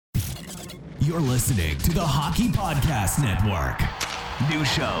You're listening to the Hockey Podcast Network. New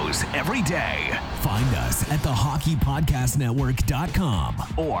shows every day. Find us at thehockeypodcastnetwork.com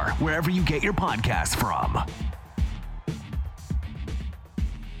or wherever you get your podcasts from.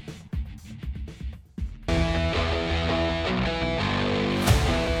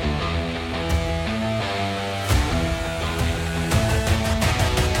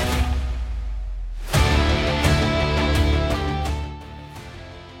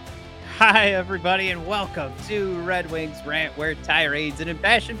 Hi, everybody, and welcome to Red Wings Rant, where tirades and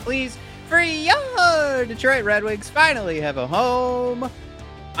impassioned pleas for your Detroit Red Wings finally have a home.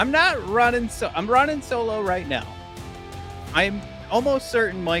 I'm running solo right now. I'm almost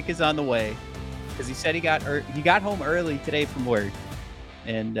certain Mike is on the way because he said he got home early today from work,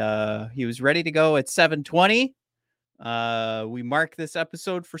 and he was ready to go at 7:20. We marked this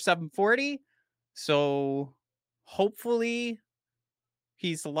episode for 7:40, so hopefully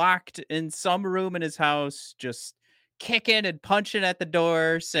he's locked in some room in his house, just kicking and punching at the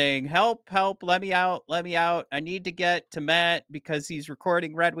door, saying, help, help, let me out, let me out. I need to get to Matt because he's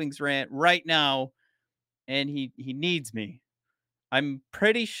recording Red Wings Rant right now, and he needs me. I'm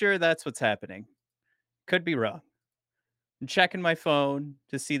pretty sure that's what's happening. Could be wrong. I'm checking my phone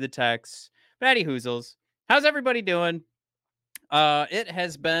to see the texts. But any hoozles, how's everybody doing? It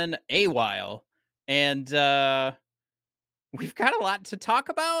has been a while, and we've got a lot to talk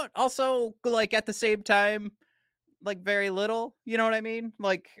about. Also, like at the same time, like very little. You know what I mean?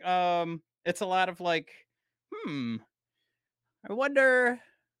 Like, it's a lot of like, I wonder.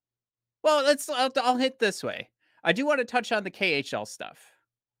 Well, I'll hit this way. I do want to touch on the KHL stuff,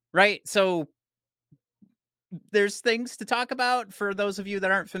 right? So there's things to talk about for those of you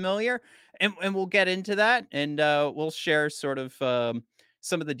that aren't familiar, and we'll get into that, and we'll share sort of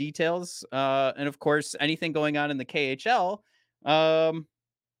some of the details, and of course anything going on in the KHL.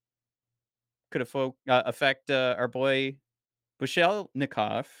 Could affect our boy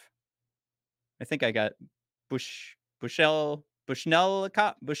Bushelnikov. I think I got Bushelnikov,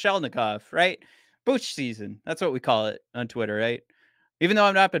 right? Bush season. That's what we call it on Twitter, right? Even though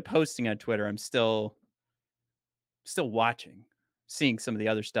I've not been posting on Twitter, I'm still watching, seeing some of the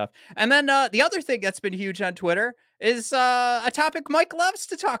other stuff. And then the other thing that's been huge on Twitter is a topic Mike loves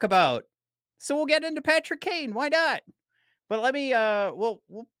to talk about. So we'll get into Patrick Kane. Why not? But let me I'll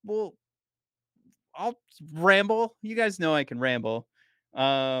ramble. You guys know I can ramble.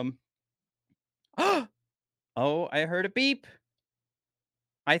 Oh, I heard a beep.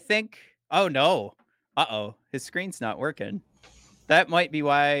 I think. Oh no. Uh-oh. His screen's not working. That might be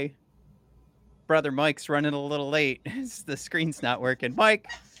why brother Mike's running a little late. The screen's not working. Mike,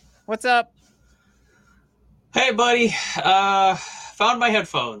 what's up? Hey, buddy. Found my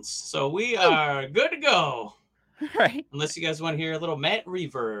headphones, so we are good to go. Right. Unless you guys want to hear a little Matt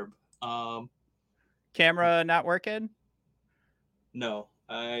reverb. Camera not working? No,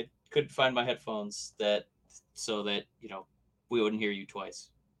 I couldn't find my headphones so that we wouldn't hear you twice.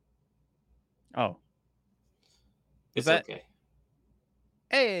 Oh, It's okay.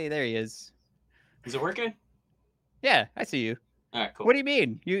 Hey, there he is. Is it working? Yeah, I see you. All right, cool. What do you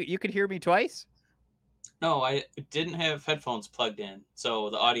mean? You could hear me twice? No, I didn't have headphones plugged in,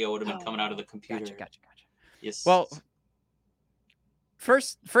 so the audio would have been coming out of the computer. Gotcha. Yes. Well,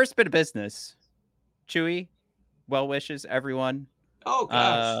 first bit of business. Chewy, well wishes, everyone. Oh,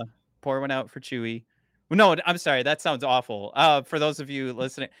 gosh. Pour one out for Chewy. No, I'm sorry. That sounds awful. For those of you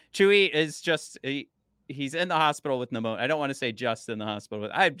listening, Chewy is just... he's in the hospital with pneumonia. I don't want to say just in the hospital.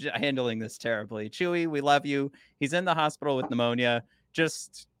 I'm handling this terribly. Chewy, we love you. He's in the hospital with pneumonia.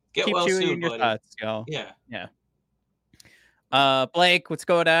 Just Get keep well Chewy soon, in your buddy. thoughts, y'all. Yeah. Blake, what's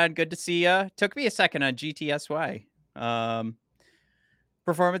going on? Good to see ya. Took me a second on GTSY.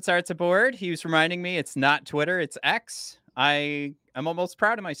 Performance Arts aboard. He was reminding me it's not Twitter, it's X. I'm almost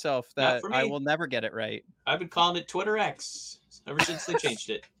proud of myself that I will never get it right. I've been calling it Twitter X ever since they changed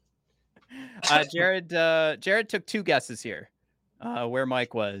it. Jared took two guesses here where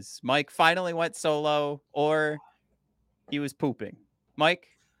Mike was. Mike finally went solo, or he was pooping. Mike?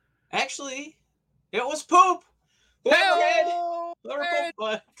 Actually, it was poop. Whoever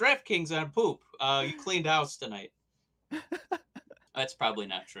poop, DraftKings on poop. You cleaned house tonight. That's probably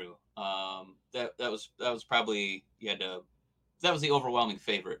not true. That was probably that was the overwhelming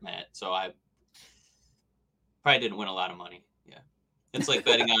favorite, Matt. So I probably didn't win a lot of money. Yeah, it's like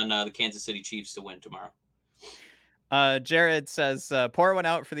betting on the Kansas City Chiefs to win tomorrow. Jared says, pour one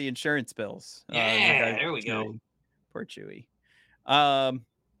out for the insurance bills. Yeah, there we go. Poor Chewy.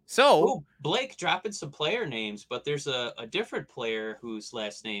 So, Oh, Blake dropping some player names, but there's a different player whose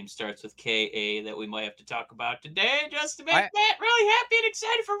last name starts with KA that we might have to talk about today just to make I Matt really happy and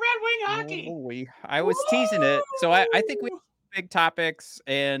excited for Red Wing hockey. I was teasing it. So I think we Woo! have big topics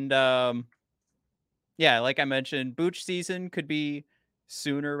and yeah, like I mentioned, Booch season could be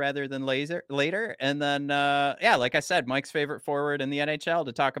sooner rather than later. And then yeah, like I said, Mike's favorite forward in the NHL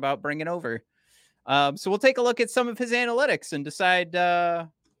to talk about bringing over. So we'll take a look at some of his analytics and decide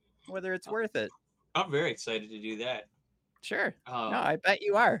whether it's worth it. I'm very excited to do that. Sure. No, Um, I bet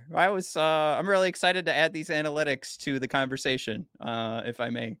you are. I'm really excited to add these analytics to the conversation, if I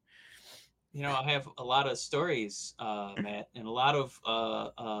may. I have a lot of stories, Matt, and a lot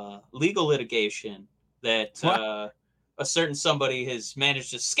of legal litigation that What? a certain somebody has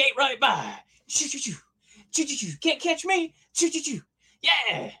managed to skate right by. Choo-choo-choo. Choo-choo-choo. Can't catch me. Choo-choo-choo.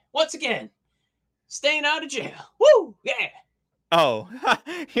 Yeah. Once again, staying out of jail. Woo. Yeah. Oh,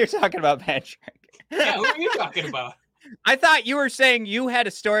 you're talking about Patrick. Yeah. Who are you talking about? I thought you were saying you had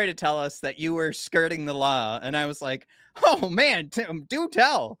a story to tell us that you were skirting the law, and I was like, "Oh man, Tim, do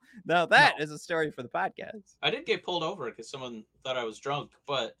tell!" Now that No. is a story for the podcast. I did get pulled over because someone thought I was drunk,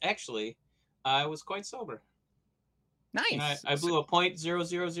 but actually, I was quite sober. And Nice. I blew a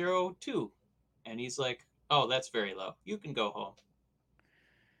 .0002, and he's like, "Oh, that's very low. You can go home."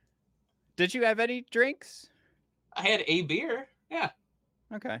 Did you have any drinks? I had a beer, yeah,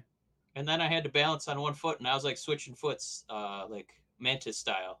 Okay. and then I had to balance on one foot, and I was like switching foots, like mantis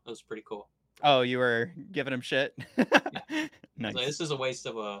style. It was pretty cool. Oh, you were giving him shit. Yeah, I was like, Nice. this is a waste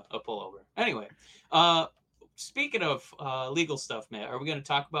of a pullover. Anyway, speaking of legal stuff, Matt, are we going to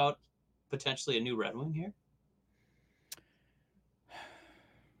talk about potentially a new Red Wing here?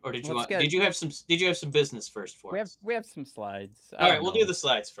 Or did you Let's want? get. Did you have some business first for us? We have some slides. I All right, don't we'll know. do the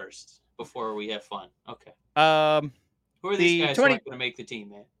slides first before we have fun. Okay. Um, Who are these the guys who 20. aren't going to make the team,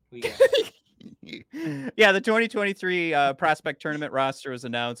 man? We got. Yeah, the 2023 prospect tournament roster was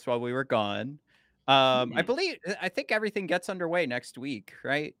announced while we were gone. I think everything gets underway next week,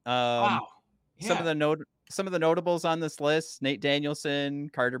 right? Wow. Some of Yeah. some of the notables on this list: Nate Danielson,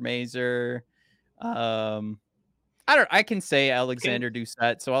 Carter Mazer. Um, I can say Alexander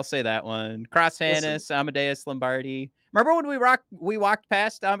Doucette, so I'll say that one. Cross Listen, Hannis, Amadeus Lombardi. Remember when we walked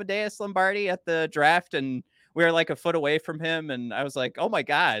past Amadeus Lombardi at the draft and we were like a foot away from him, and I was like, oh my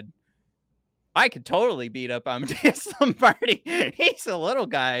god, I could totally beat up Amadeus Lombardi. He's a little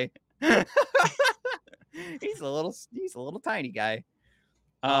guy. He's a little tiny guy.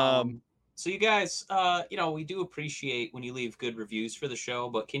 So you guys, we do appreciate when you leave good reviews for the show,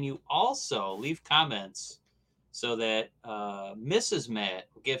 but can you also leave comments so that Mrs. Matt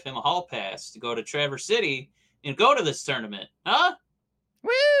will give him a hall pass to go to Traverse City and go to this tournament? Huh?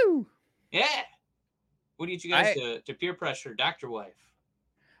 Woo! Yeah. What did you guys do to peer pressure Dr. Wife?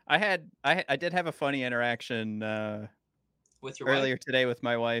 I did have a funny interaction With your earlier wife? today with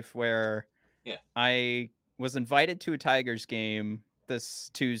my wife where Yeah. I was invited to a Tigers game this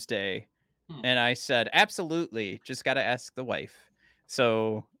Tuesday, Hmm. and I said, absolutely, just got to ask the wife.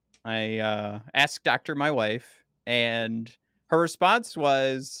 So I asked my wife, and her response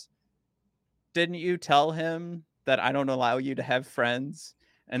was, didn't you tell him that I don't allow you to have friends?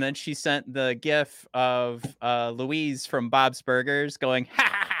 And then she sent the gif of Louise from Bob's Burgers going, ha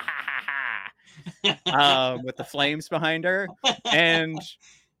ha ha ha ha ha, with the flames behind her. And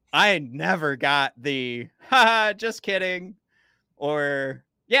I never got the, haha, just kidding. Or,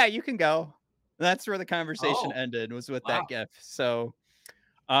 yeah, you can go. That's where the conversation Oh, ended, was with wow. that gif. So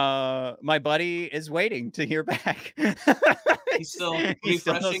my buddy is waiting to hear back. He's still He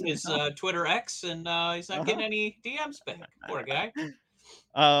still refreshing doesn't his know. Twitter X, and he's not getting any DMs back. Poor guy.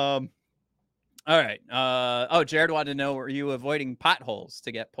 Um, all right. Jared wanted to know, were you avoiding potholes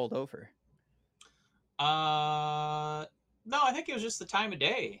to get pulled over? No, I think it was just the time of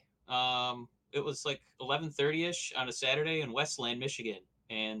day. It was like 11:30ish on a Saturday in Westland, Michigan,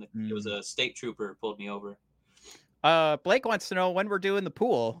 and it was a state trooper pulled me over. Blake wants to know when we're doing the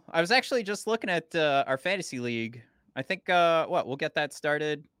pool. I was actually just looking at our fantasy league. I think we'll get that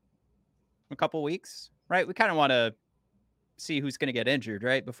started in a couple weeks, right? We kind of want to see who's going to get injured,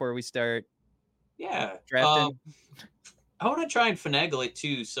 right, before we start Yeah. drafting. I want to try and finagle it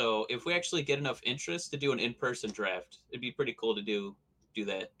too. So if we actually get enough interest to do an in-person draft, it'd be pretty cool to do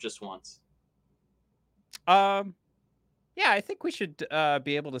that just once. Yeah, I think we should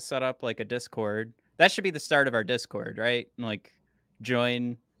be able to set up like a Discord. That should be the start of our Discord, right? And, like,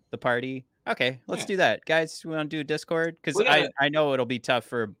 join the party. Okay, let's do that, guys. We want to do a Discord because I know it'll be tough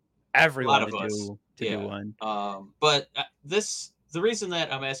for everyone to do one. But the reason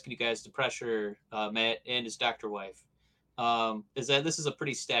that I'm asking you guys to pressure Matt and his doctor wife is that this is a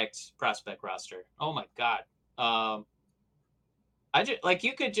pretty stacked prospect roster. Oh my god. I just like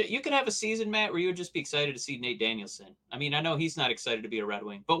you could have a season, Matt, where you would just be excited to see Nate Danielson. I mean, I know he's not excited to be a Red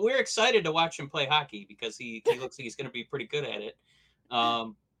Wing, but we're excited to watch him play hockey because he looks like he's going to be pretty good at it.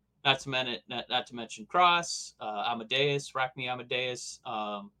 Not to mention Cross, Amadeus, Rock Me Amadeus,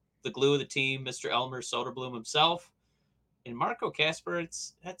 the glue of the team, Mr. Elmer Soderblom himself, and Marco Kasper.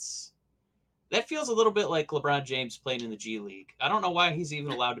 That feels a little bit like LeBron James playing in the G League. I don't know why he's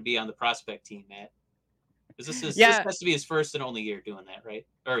even allowed to be on the prospect team, Matt. Because this has to be his first and only year doing that, right?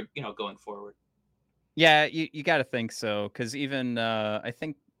 Or going forward. Yeah, you got to think so. Because even I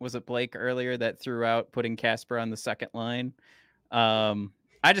think was it Blake earlier that threw out putting Casper on the second line.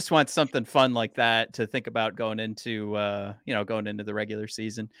 I just want something fun like that to think about going into the regular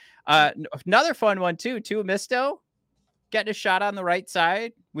season. Another fun one too. Misto getting a shot on the right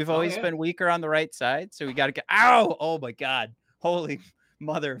side. We've always been weaker on the right side, so we got to get. Ow! Oh my God! Holy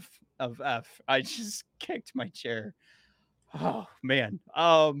mother of F! I just kicked my chair. Oh man.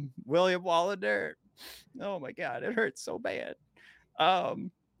 William Wallander. Oh my God! It hurts so bad.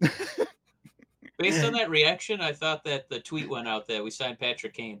 Based on that reaction, I thought that the tweet went out that we signed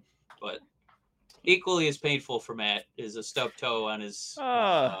Patrick Kane, but equally as painful for Matt is a stub toe on his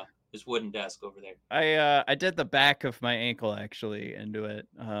wooden desk over there. I did the back of my ankle actually into it.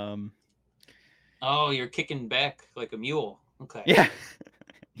 Oh, you're kicking back like a mule. Okay. Yeah.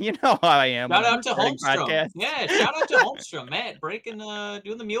 You know how I am. Shout out to Holmstrom. Yeah, shout out to Holmstrom. Matt breaking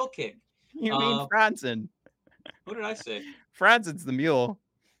doing the mule kick. You mean Franzen? What did I say? Franzen's the mule.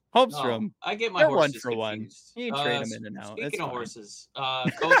 Holmstrom. No, I get my horses one for confused. one. You trade them in and out. Speaking of horses,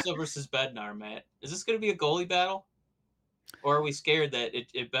 Kosa versus Bednar, Matt. Is this going to be a goalie battle? Or are we scared that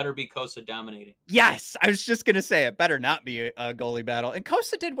it better be Kosa dominating? Yes, I was just gonna say it better not be a goalie battle. And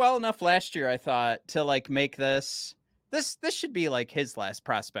Kosa did well enough last year, I thought, to like make this should be like his last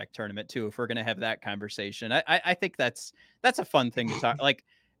prospect tournament too. If we're gonna have that conversation, I think that's a fun thing to talk. Like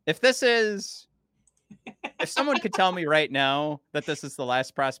if someone could tell me right now that this is the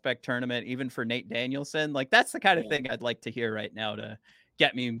last prospect tournament, even for Nate Danielson, like that's the kind of thing I'd like to hear right now to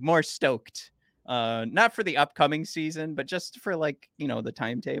get me more stoked. Not for the upcoming season, but just for like, the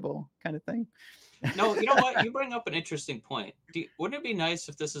timetable kind of thing. No, you know what? You bring up an interesting point. Wouldn't it be nice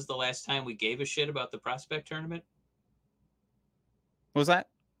if this is the last time we gave a shit about the prospect tournament? What was that?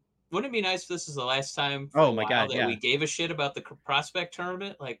 Wouldn't it be nice if this is the last time we gave a shit about the prospect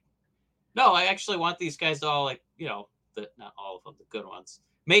tournament? Like, no, I actually want these guys to all like, not all of them, the good ones,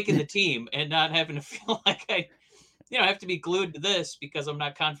 making the team and not having to feel like I have to be glued to this because I'm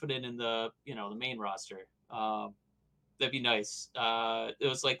not confident in the main roster. That'd be nice. It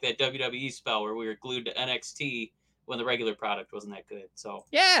was like that WWE spell where we were glued to NXT when the regular product wasn't that good. So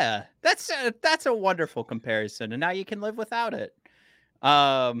yeah, that's a wonderful comparison, and now you can live without it.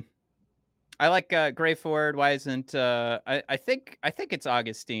 I like Gray Ford. Why isn't I think it's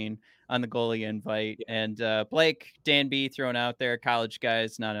Augustine on the goalie invite, and Blake Danby thrown out there. College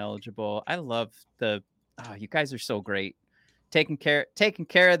guys not eligible. I love you guys are so great. Taking care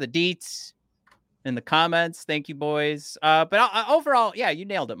of the deets in the comments. Thank you, boys. But overall, yeah, you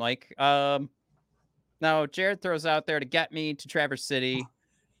nailed it, Mike. Now Jared throws out there to get me to Traverse City.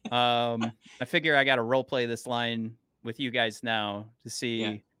 I figure I got to role play this line with you guys now to see.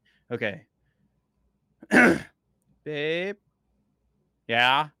 Yeah. Okay. Babe.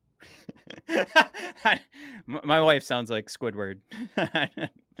 Yeah. My wife sounds like Squidward.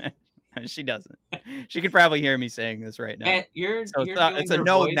 She doesn't. She could probably hear me saying this right now. Matt, it's a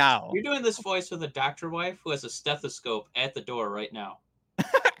no now. You're doing this voice with a doctor wife who has a stethoscope at the door right now.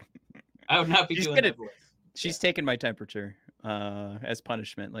 I would not be doing that voice. She's taking my temperature as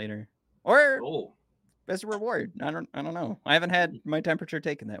punishment later, or as a reward. I don't know. I haven't had my temperature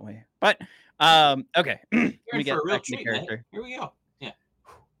taken that way, but okay. Let me get back to the character. Here we go. Yeah,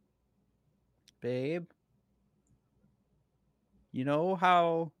 babe. You know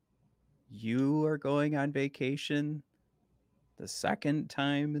how you are going on vacation the second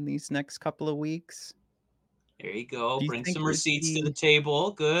time in these next couple of weeks? There you go. Bring some receipts to the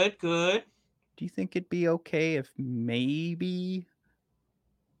table. Good. Do you think it'd be okay if maybe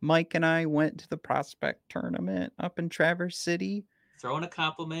Mike and I went to the prospect tournament up in Traverse City? Throwing a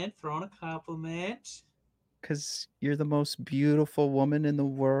compliment. Because you're the most beautiful woman in the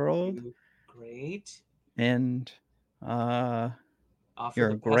world. Great. And you're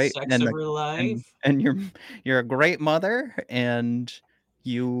a great sex of her life. And you're a great mother, and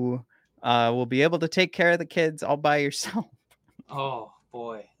you will be able to take care of the kids all by yourself. Oh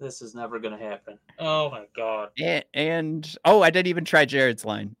boy, this is never gonna happen. Oh my god. And I didn't even try Jared's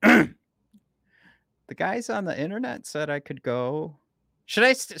line. The the guys on the internet said I could go. Should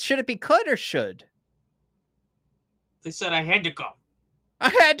it be could or should? They said I had to go. I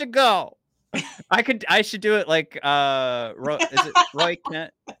had to go. I should do it like is it Roy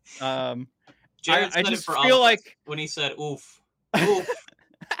Kent? Jared I said it just for all feel of us like when he said oof. Oof.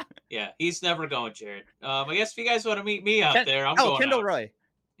 Yeah, he's never going, Jared. I guess if you guys want to meet me out there, I'm going Kendall out. Roy.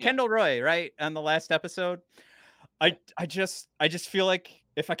 Yeah. Kendall Roy, right? On the last episode. I just feel like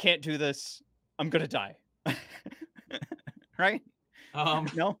if I can't do this, I'm gonna die. Right?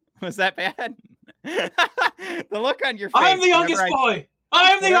 No? Was that bad? The look on your face. I am the youngest boy.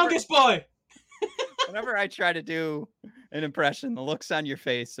 I am the youngest boy. Whenever I try to do an impression, the looks on your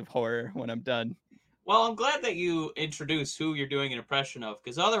face of horror when I'm done. Well, I'm glad that you introduced who you're doing an impression of,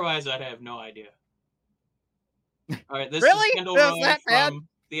 because otherwise I'd have no idea. All right, this Really? is Kendall Was Roy that bad? from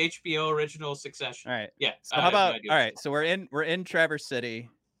the HBO original Succession. All right. Yeah. So how about all right? So we're in Traverse City,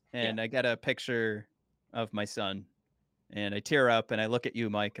 and I got a picture of my son, and I tear up, and I look at you,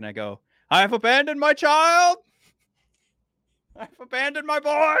 Mike, and I go, "I've abandoned my child. I've abandoned my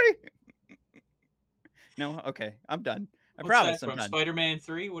boy." No, okay, I'm done. I promise I'm done. Spider-Man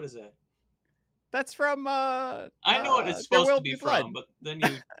 3? What is that? That's from I know what it's supposed to be from, but then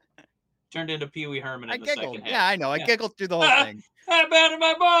you turned into Pee Wee Herman in the second half. Yeah, I know. I giggled through the whole thing. I abandoned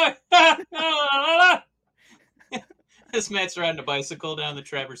my boy. This Matt's riding a bicycle down the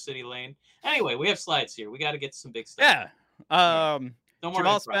Traverse City lane. Anyway, we have slides here. We got to get some big stuff. Yeah.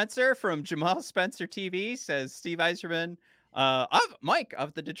 Jamal Spencer from Jamal Spencer TV says Steve Yzerman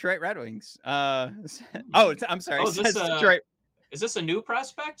of the Detroit Red Wings. I'm sorry. Detroit. Is this a new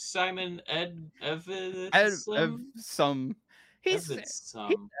prospect? Simon Evsum? He's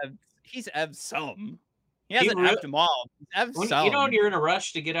Evsum. He hasn't eved them all. When you're in a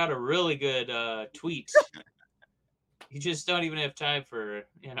rush to get out a really good tweet, you just don't even have time for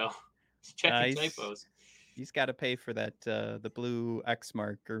checking typos. He's got to pay for that the blue X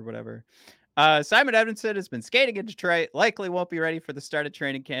mark or whatever. Simon Edmondson has been skating in Detroit. Likely won't be ready for the start of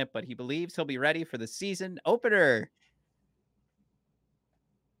training camp, but he believes he'll be ready for the season opener.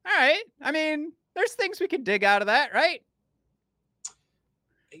 All right. I mean, there's things we can dig out of that, right?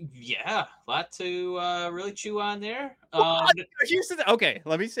 Yeah, a lot to really chew on there. Okay, here's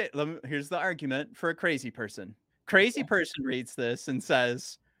the argument for a crazy person. Crazy person reads this and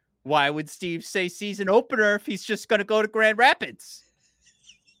says, "Why would Steve say season opener if he's just going to go to Grand Rapids?"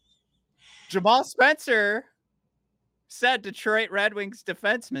 Jamal Spencer said Detroit Red Wings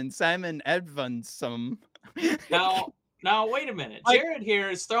defenseman Simon Edvinsson. Now, wait a minute. Jared here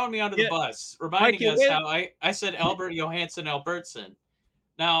is throwing me under the bus, reminding us how I said Albert Johansson Albertson.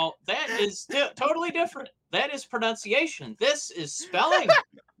 Now, that is totally different. That is pronunciation. This is spelling.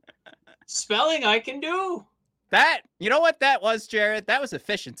 Spelling I can do. You know what that was, Jared? That was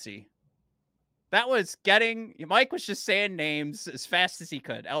efficiency. That was Mike was just saying names as fast as he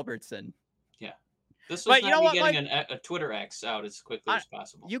could. Albertson. Yeah. This was getting a Twitter X out as quickly as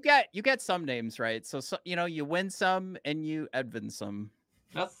possible. You get some names right. So you win some and you Edvin some.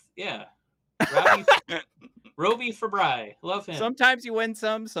 Yeah. Roby Fabry. Love him. Sometimes you win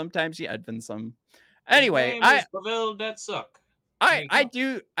some, sometimes you Edvin some. Anyway, I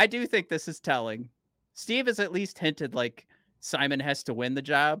do think this is telling. Steve has at least hinted like Simon has to win the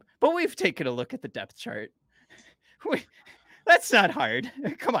job, but we've taken a look at the depth chart. That's not hard.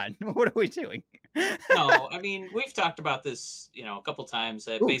 Come on, what are we doing? No, I mean we've talked about this, a couple times.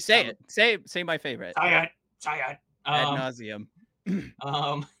 Say my favorite. Ad nauseum.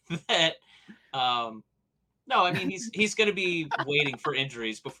 No, I mean he's going to be waiting for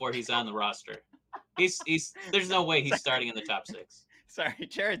injuries before he's on the roster. There's no way he's starting in the top 6. Sorry,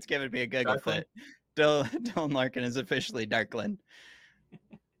 Jared's giving me a giggle fit. Dylan Larkin is officially Darkland.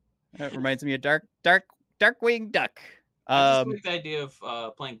 That reminds me of Darkwing Duck. I just like the idea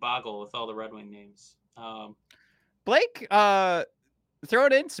of playing Boggle with all the Red Wing names. Blake, throw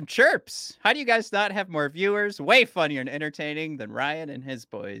it in some chirps. How do you guys not have more viewers? Way funnier and entertaining than Ryan and his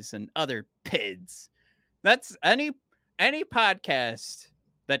boys and other pids. That's any podcast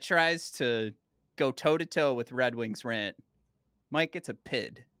that tries to go toe to toe with Red Wings rant. Mike, it's a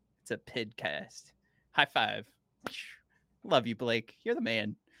pid. It's a pidcast. High five. Love you, Blake. You're the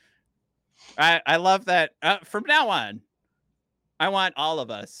man. I love that. From now on, I want all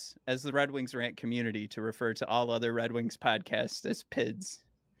of us as the Red Wings rant community to refer to all other Red Wings podcasts as pids.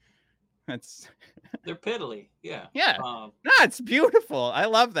 They're piddly. Yeah. Yeah. No, it's beautiful. I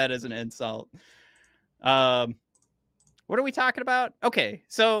love that as an insult. What are we talking about? Okay,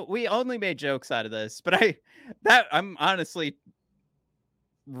 so we only made jokes out of this, but I'm honestly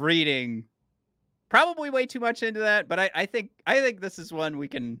reading probably way too much into that, but I think this is one we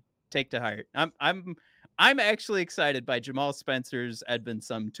can take to heart. I'm actually excited by Jamal Spencer's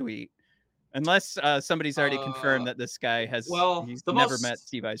Edvinsum tweet. Unless somebody's already confirmed that this guy he's the never met most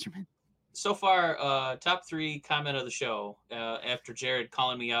Steve Yzerman. so far, top 3 comment of the show after Jared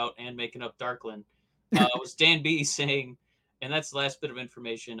calling me out and making up Darkland was Dan B saying, and that's the last bit of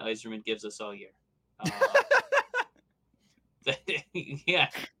information Yzerman gives us all year. Yeah.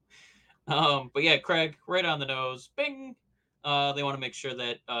 But yeah, Craig, right on the nose. Bing. They want to make sure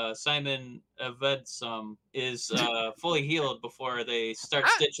that Simon Edvinsum is fully healed before they start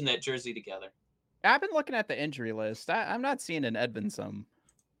stitching that jersey together. I've been looking at the injury list. I'm not seeing an Edvinsum.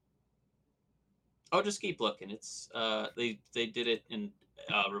 Oh, just keep looking. It's they did it in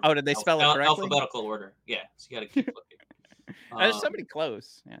did they spell it correctly? Alphabetical order. Yeah, so you got to keep looking. There's somebody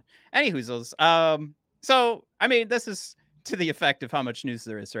close. Yeah. Anyhoozles. So I mean, this is to the effect of how much news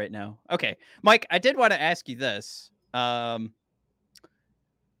there is right now. Okay, Mike, I did want to ask you this.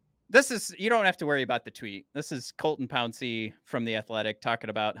 This is, you don't have to worry about the tweet. This is Colton Pouncey from The Athletic talking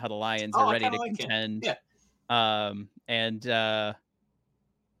about how the Lions are ready to contend. Yeah. And I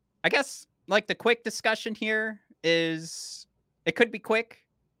guess like the quick discussion here is it could be quick.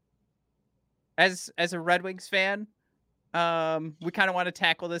 As a Red Wings fan, we kind of want to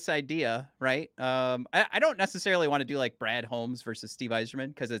tackle this idea, right? I don't necessarily want to do like Brad Holmes versus Steve Yzerman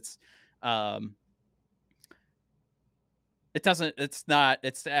because it's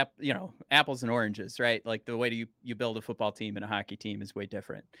apples and oranges, right? Like the way you build a football team and a hockey team is way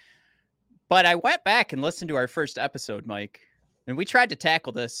different. But I went back and listened to our first episode, Mike, and we tried to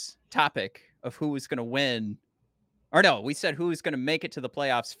tackle this topic of who was going to win. Or no, we said who was going to make it to the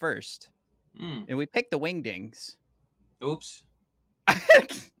playoffs first. And we picked the Wingdings. Oops.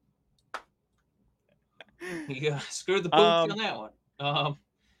 Yeah, screwed the boots on that one.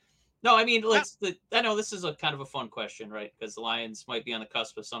 No, I mean, I know this is a kind of a fun question, right? Because the Lions might be on the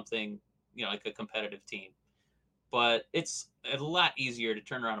cusp of something, like a competitive team. But it's a lot easier to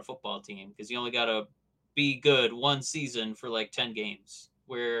turn around a football team because you only got to be good one season for like 10 games.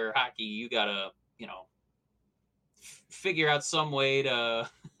 Where hockey, you got to, figure out some way to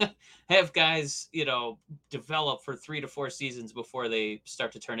have guys, develop for 3 to 4 seasons before they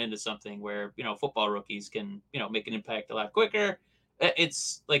start to turn into something where, football rookies can, make an impact a lot quicker.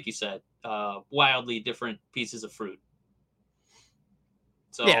 It's like you said, wildly different pieces of fruit.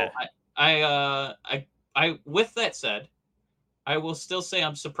 So yeah. I with that said, I will still say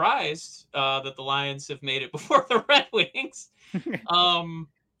I'm surprised that the Lions have made it before the Red Wings.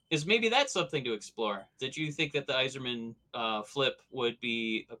 Is maybe that's something to explore. Did you think that the Yzerman flip would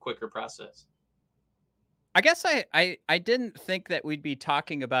be a quicker process? I guess I didn't think that we'd be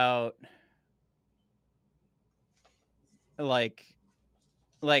talking about like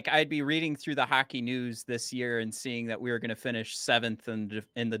I'd be reading through the hockey news this year and seeing that we were going to finish 7th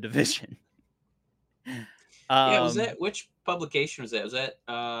in the division. Was that, which publication was that? Was that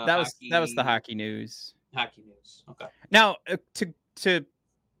that was the Hockey News. Hockey News. Okay. Now to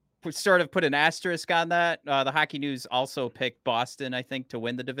sort of put an asterisk on that, the Hockey News also picked Boston, I think, to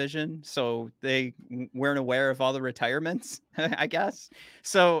win the division, so they weren't aware of all the retirements, I guess.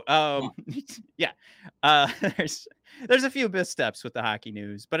 So yeah, there's a few missteps with the Hockey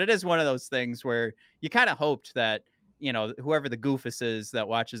News, but it is one of those things where you kind of hoped that whoever the goofus is that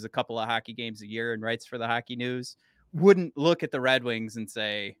watches a couple of hockey games a year and writes for the Hockey News wouldn't look at the Red Wings and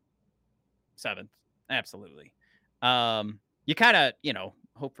say 7th. Absolutely. You kind of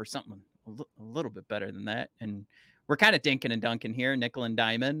hope for something a little bit better than that, and we're kind of dinking and dunking here, nickel and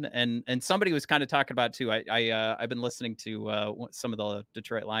diamond, and somebody was kind of talking about too. I've been listening to some of the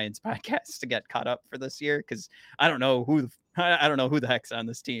Detroit Lions podcasts to get caught up for this year because I don't know who the heck's on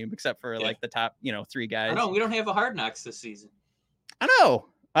this team except for like the top 3 guys. I know we don't have a Hard Knocks this season. I know.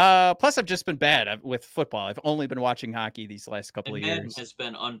 Plus, I've just been bad with football. I've only been watching hockey these last couple of years. Has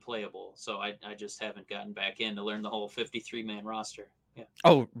been unplayable, so I just haven't gotten back in to learn the whole 53-man roster. Yeah.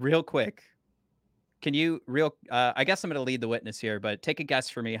 Oh, real quick. Can you I guess I'm going to lead the witness here, but take a guess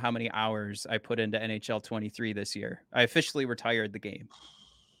for me how many hours I put into NHL 23 this year. I officially retired the game.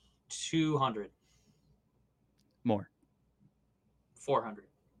 200. More. 400.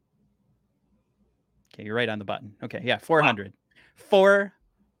 Okay, you're right on the button. Okay, yeah, 400. Wow.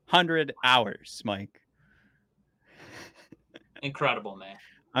 400 hours, Mike. Incredible, man.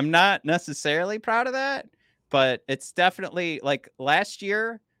 I'm not necessarily proud of that, but it's definitely like last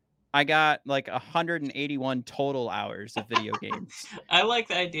year I got like 181 total hours of video games. I like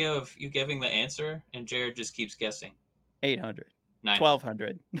the idea of you giving the answer and Jared just keeps guessing. 800. 900.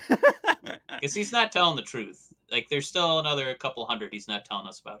 1200. Because he's not telling the truth. Like there's still another couple hundred he's not telling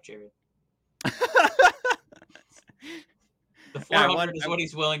us about, Jared. The Yeah, 400 is what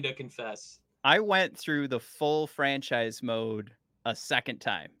he's willing to confess. I went through the full franchise mode a second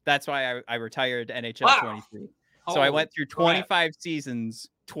time. That's why I retired NHL Wow. 23. So I Holy went through crap. 25 seasons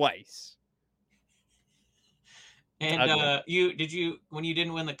twice. And when you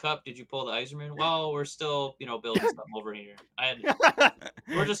didn't win the cup, did you pull the Iserman? Well, we're still, building something over here.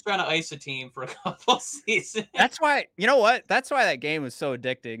 We're just trying to ice a team for a couple seasons. That's why, you know what? That's why that game was so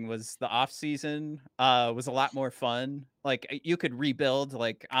addicting. Was the off season was a lot more fun. Like you could rebuild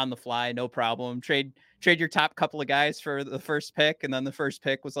like on the fly, no problem. Trade your top couple of guys for the first pick, and then the first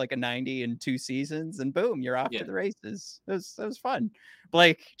pick was like a 90 in 2 seasons, and boom, you're off to the races. It was fun.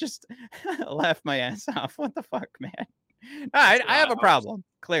 Blake just laughed my ass off. What the fuck, man? I have a problem,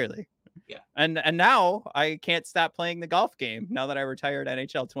 clearly. Yeah. And now I can't stop playing the golf game. Now that I retired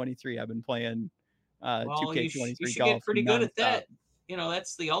NHL 23, I've been playing 2K23 you should golf. get pretty good at that.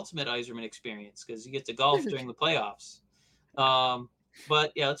 That's the ultimate Iserman experience because you get to golf during the playoffs.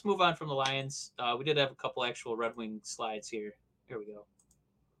 But yeah, let's move on from the Lions. We did have a couple actual Red Wing slides here. Here we go.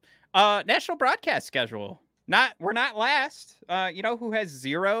 National broadcast schedule. We're not last. You know who has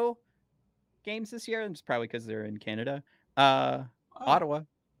 0 games this year? It's probably because they're in Canada. Ottawa.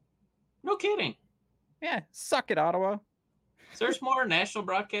 No kidding. Yeah, suck it, Ottawa. So there's more national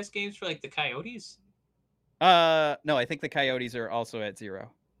broadcast games for like the Coyotes? No, I think the Coyotes are also at 0.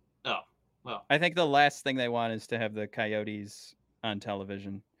 Oh, well. I think the last thing they want is to have the Coyotes on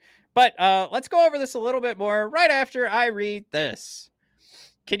television. But let's go over this a little bit more right after I read this.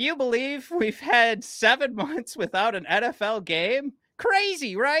 Can you believe we've had 7 months without an NFL game?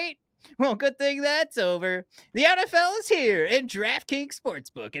 Crazy, right? Well, good thing that's over. The NFL is here, and DraftKings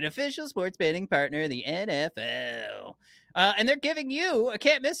Sportsbook, an official sports betting partner of the NFL. And they're giving you a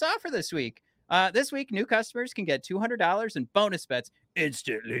can't-miss offer this week. This week, new customers can get $200 in bonus bets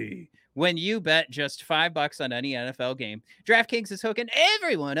instantly when you bet just $5 on any NFL game. DraftKings is hooking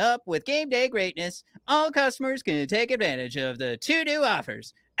everyone up with game day greatness. All customers can take advantage of the 2 new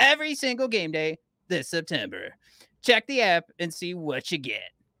offers every single game day this September. Check the app and see what you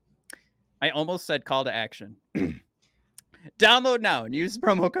get. I almost said call to action. Download now and use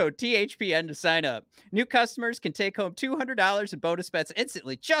promo code THPN to sign up. New customers can take home $200 in bonus bets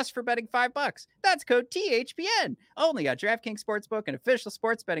instantly just for betting $5. That's code THPN. Only on DraftKings Sportsbook, an official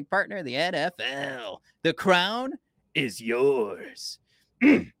sports betting partner of the NFL. The crown is yours.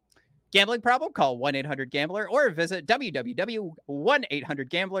 Gambling problem? Call 1-800-GAMBLER or visit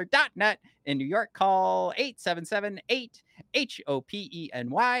www.1800gambler.net. In New York, call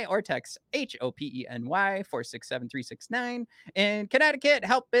 877-8-HOPENY or text HOPENY 467-369. In Connecticut,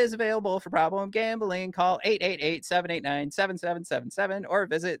 help is available for problem gambling. Call 888-789-7777 or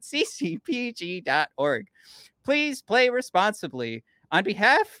visit ccpg.org. Please play responsibly. On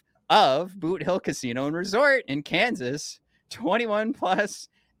behalf of Boot Hill Casino and Resort in Kansas, 21 plus.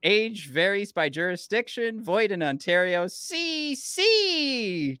 Age varies by jurisdiction. Void in Ontario.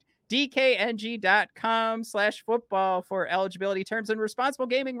 CC DKNG.com/football for eligibility terms and responsible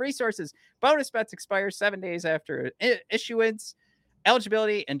gaming resources. Bonus bets expire 7 days after issuance.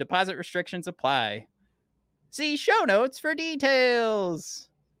 Eligibility and deposit restrictions apply. See show notes for details.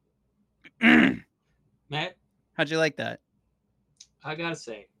 Matt, how'd you like that? I gotta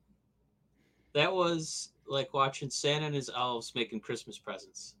say, that was like watching Santa and his elves making Christmas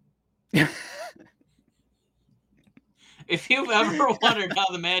presents. If you've ever wondered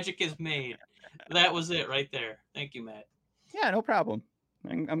how the magic is made, that was it right there. Thank you, Matt. Yeah, no problem.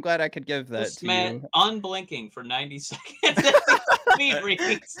 I'm glad I could give that Just to Matt, you. Unblinking for 90 seconds. Tweet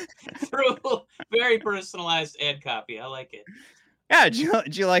reads through very personalized ad copy. I like it. Yeah,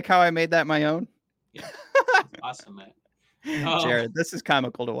 did you like how I made that my own? Yeah, awesome, Matt. Jared, this is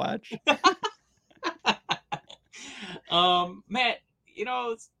comical to watch. Matt,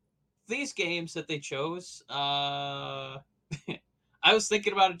 these games that they chose, I was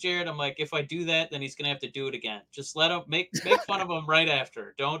thinking about it, Jared. I'm like, if I do that, then he's gonna have to do it again. Just let him make fun of him right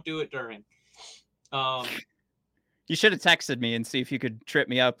after. Don't do it during. You should have texted me and see if you could trip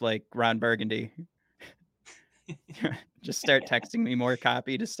me up like Ron Burgundy. Just start texting me more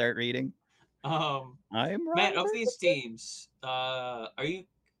copy to start reading. I'm Ron Matt, Burgundy. of these teams, how do you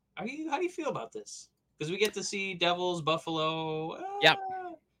feel about this? Because we get to see Devils, Buffalo. Yep.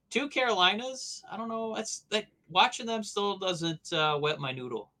 2 Carolinas. I don't know. That's like watching them still doesn't wet my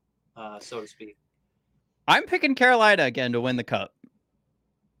noodle, so to speak. I'm picking Carolina again to win the cup.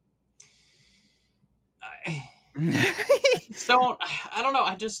 I don't know.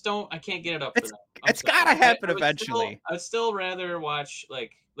 I just don't. I can't get it up for them. It's got to happen eventually. I'd still rather watch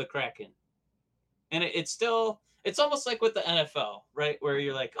like the Kraken, and it's still. It's almost like with the NFL, right? Where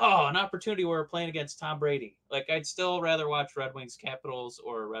you're like, oh, an opportunity where we're playing against Tom Brady. Like, I'd still rather watch Red Wings Capitals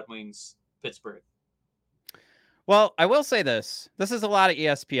or Red Wings Pittsburgh. Well, I will say this. This is a lot of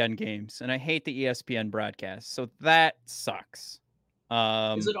ESPN games, and I hate the ESPN broadcast, so that sucks.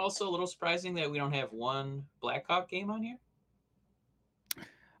 Is it also a little surprising that we don't have one Blackhawk game on here?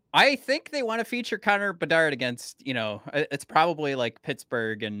 I think they want to feature Connor Bedard against, it's probably like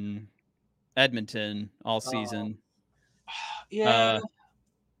Pittsburgh and Edmonton all season. Yeah.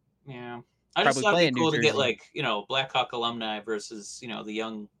 Yeah. I just Probably thought it'd playing be New cool to get Jersey. Blackhawk alumni versus, the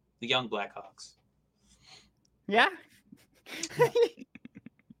young Blackhawks. Yeah.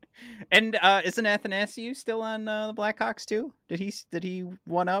 And isn't Athanasiou still on the Blackhawks too? Did he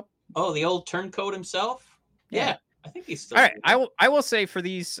one up? Oh, the old turncoat himself? Yeah. I think he's still All right. there. I will say for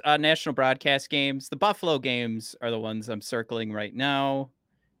these national broadcast games, the Buffalo games are the ones I'm circling right now.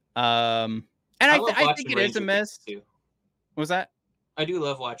 And I think it is a miss. Too. What was that? I do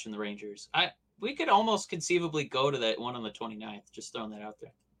love watching the Rangers. We could almost conceivably go to that one on the 29th. Just throwing that out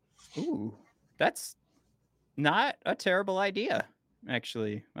there. Ooh, that's not a terrible idea.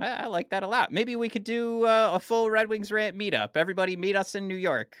 Actually, I like that a lot. Maybe we could do a full Red Wings rant meetup. Everybody meet us in New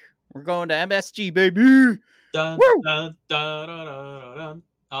York. We're going to MSG, baby. Dun, Woo! dun, dun, dun, dun,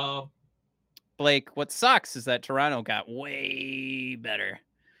 dun. Blake, what sucks is that Toronto got way better.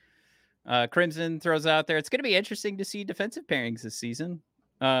 Crimson throws out there. It's going to be interesting to see defensive pairings this season,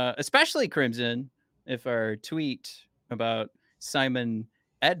 especially Crimson. If our tweet about Simon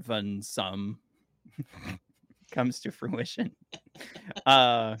Edvinsson comes to fruition.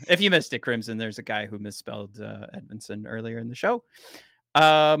 If you missed it, Crimson, there's a guy who misspelled Edmondson earlier in the show.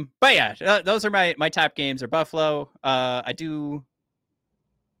 But yeah, those are my top games are Buffalo. I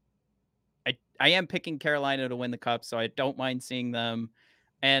am picking Carolina to win the cup, so I don't mind seeing them.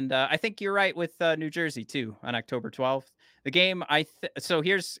 And I think you're right with New Jersey too on October 12th. The game so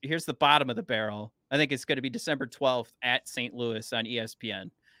here's the bottom of the barrel. I think it's going to be December 12th at St. Louis on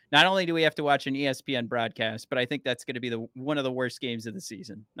ESPN. Not only do we have to watch an ESPN broadcast, but I think that's going to be one of the worst games of the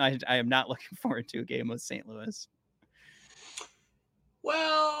season. I am not looking forward to a game with St. Louis.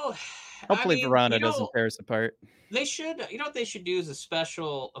 Well, hopefully Verona doesn't tear us apart. They should. You know what they should do is a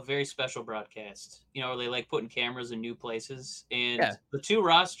very special broadcast. Where they like putting cameras in new places, and the two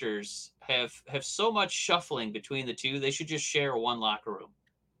rosters have so much shuffling between the two. They should just share one locker room,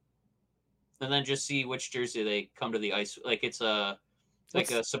 and then just see which jersey they come to the ice. Like it's a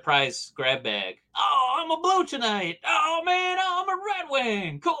surprise grab bag. Oh, I'm a Blue tonight. Oh man, I'm a Red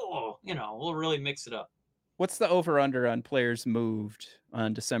Wing. Cool. We'll really mix it up. What's the over/under on players moved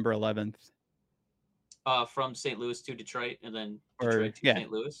on December 11th? From St. Louis to Detroit, and then Detroit to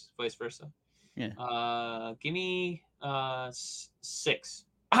St. Louis, vice versa. Yeah. Give me 6.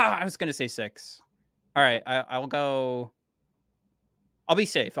 I was gonna say 6. All right, I'll go. I'll be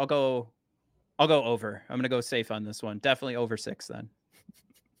safe. I'll go over. I'm gonna go safe on this one. Definitely over 6 then.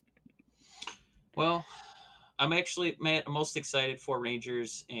 Well, I'm actually most excited for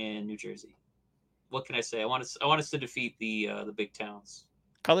Rangers and New Jersey. What can I say? I want us to defeat the big towns.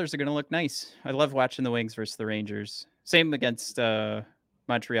 Colors are going to look nice. I love watching the Wings versus the Rangers. Same against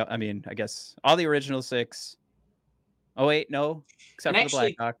Montreal. I mean, I guess all the original 6. Oh, wait, no. Except for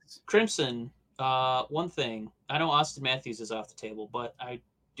the Blackhawks. Crimson, one thing. I know Austin Matthews is off the table, but I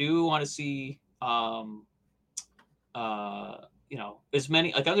do want to see, as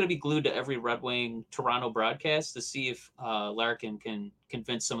many. Like, I'm going to be glued to every Red Wing Toronto broadcast to see if Larkin can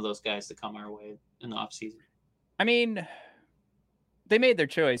convince some of those guys to come our way in the offseason. I mean, they made their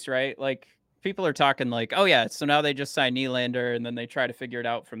choice, right? Like, people are talking like, oh, yeah, so now they just sign Nylander, and then they try to figure it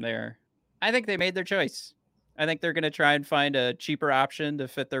out from there. I think they made their choice. I think they're going to try and find a cheaper option to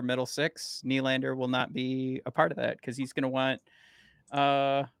fit their middle 6. Nylander will not be a part of that because he's going to want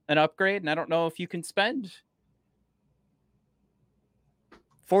an upgrade, and I don't know if you can spend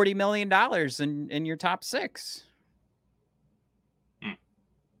 $40 million in your top 6.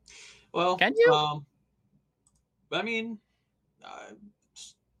 Well, can you? I mean,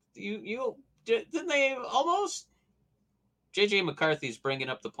 you didn't they almost? JJ McCarthy's bringing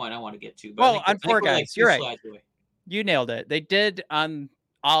up the point I want to get to. But well, on 4 guys, you're right. You nailed it. They did on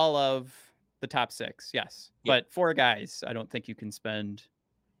all of the top 6, yes. Yeah. But 4 guys, I don't think you can spend.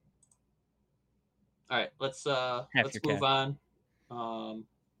 All right, let's move on.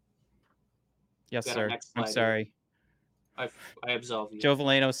 Yes, sir. I'm sorry. I absolve you. Joe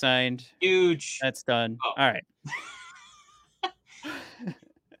Veleno signed. Huge. That's done. Oh. All right.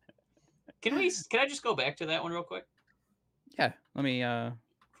 Can I just go back to that one real quick? Yeah. Let me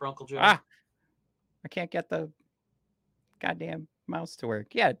for Uncle Joe. I can't get the goddamn mouse to work.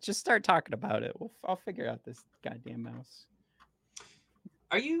 Yeah, just start talking about it. I'll figure out this goddamn mouse.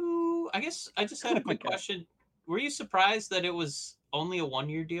 Are you? I guess I just had a Oh my quick God. question. Were you surprised that it was only a 1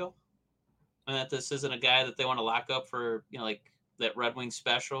 year deal, and that this isn't a guy that they want to lock up for, like that Red Wings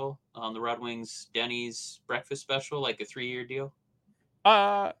special, the Red Wings Denny's breakfast special, like a 3 year deal?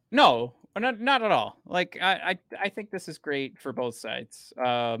 No, not at all. Like I think this is great for both sides.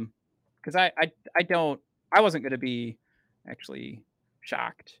 Because I wasn't gonna be actually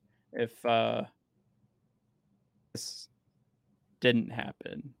shocked if this didn't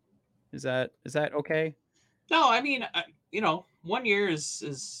happen. Is that okay? No, I mean, 1 year is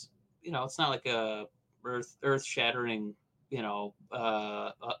it's not like a earth shattering,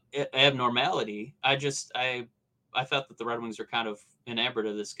 abnormality. I thought that the Red Wings were kind of enamored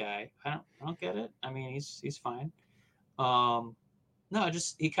of this guy. I don't get it. I mean, he's fine. Um, no,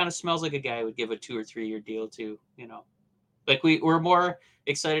 just he kind of smells like a guy who would give a 2 or 3 year deal to. Like we're more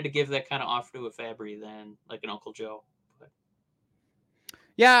excited to give that kind of offer to a Fabry than like an Uncle Joe. But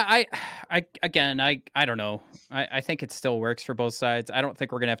Yeah, I again, I don't know. I think it still works for both sides. I don't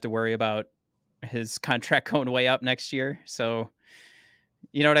think we're gonna have to worry about his contract going way up next year. So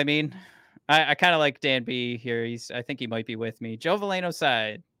you know what I mean? I kind of like Dan B here. I think he might be with me. Joe Valeno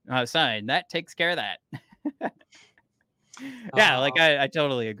sign that takes care of that. Yeah, like uh, I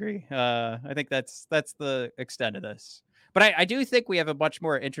totally agree. I think that's the extent of this. But I do think we have a much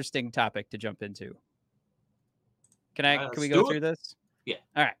more interesting topic to jump into. all right, Can let's we go do it. through this? Yeah.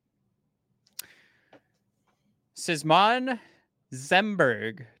 All right. Sisman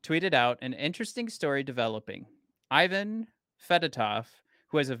Zemberg tweeted out an interesting story developing. Ivan Fedotov,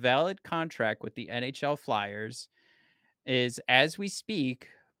 who has a valid contract with the NHL Flyers, is, as we speak,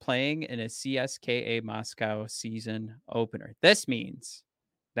 playing in a CSKA Moscow season opener. This means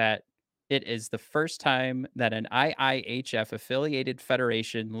that it is the first time that an IIHF affiliated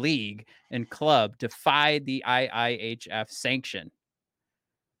federation, league, and club defied the IIHF sanction.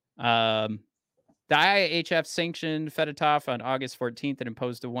 The IIHF sanctioned Fedotov on August 14th and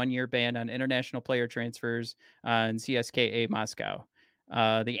imposed a 1 year ban on international player transfers on CSKA Moscow.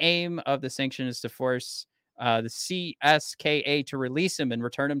 The aim of the sanction is to force the CSKA to release him and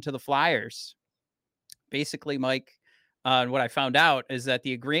return him to the Flyers. Basically, Mike, what I found out is that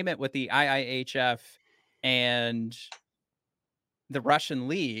the agreement with the IIHF and the Russian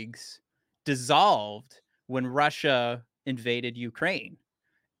leagues dissolved when Russia invaded Ukraine.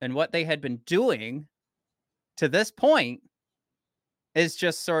 And what they had been doing to this point is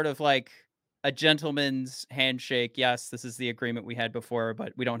just sort of like a gentleman's handshake. Yes, this is the agreement we had before,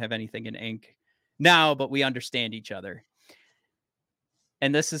 but we don't have anything in ink now, but we understand each other.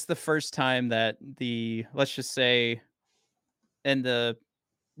 And this is the first time that let's just say, in the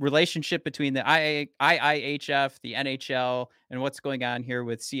relationship between the IIHF, the NHL, and what's going on here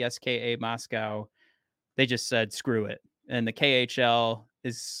with CSKA Moscow, they just said, screw it. And the KHL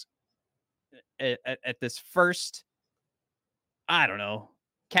is at this first, I don't know,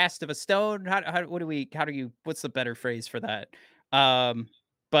 cast of a stone. What's the better phrase for that?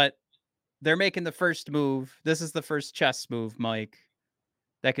 But they're making the first move. This is the first chess move, Mike,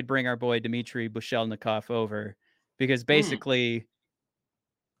 that could bring our boy Dmitry Bushelnikov over, because hmm. basically,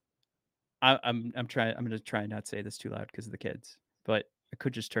 I'm going to try and not say this too loud because of the kids, but it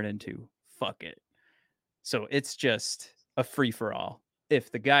could just turn into fuck it. So it's just a free for all. If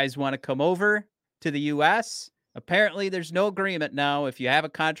the guys want to come over to the US, apparently there's no agreement now. If you have a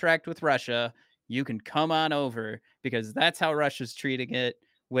contract with Russia, you can come on over, because that's how Russia's treating it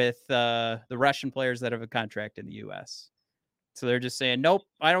with the Russian players that have a contract in the US. So they're just saying, nope,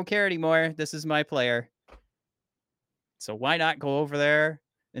 I don't care anymore. This is my player. So why not go over there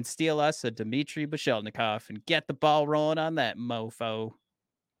and steal us a Dmitry Bushelnikov and get the ball rolling on that mofo?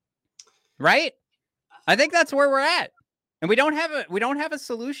 Right? I think that's where we're at. And we don't have a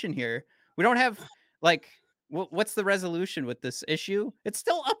solution here. We don't have, like, what's the resolution with this issue? It's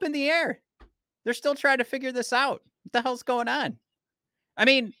still up in the air. They're still trying to figure this out. What the hell's going on? I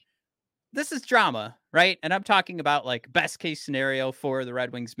mean, this is drama, right? And I'm talking about like best case scenario for the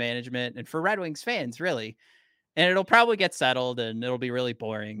Red Wings management and for Red Wings fans, really. And it'll probably get settled and it'll be really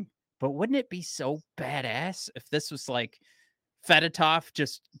boring. But wouldn't it be so badass if this was like Fedotov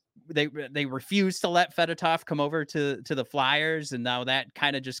just they refused to let Fedotov come over to the Flyers, and now that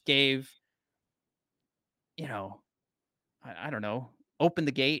kind of just gave, you know, I don't know, open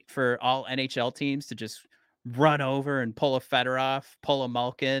the gate for all NHL teams to just run over and pull a Fedorov, pull a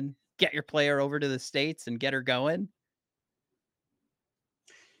Malkin, get your player over to the States and get her going.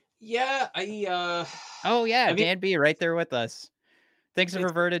 Yeah, Oh yeah, I mean, Dan B right there with us. Things have it's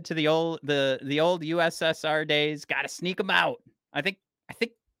reverted to the old USSR days. Got to sneak them out. I think I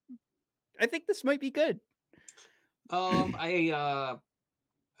think I think this might be good.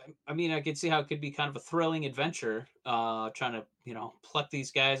 I mean, I could see how it could be kind of a thrilling adventure, trying to, pluck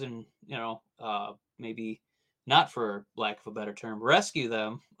these guys and, maybe not for lack of a better term, rescue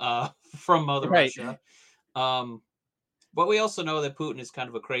them from Mother Right. Russia. Um, but we also know that Putin is kind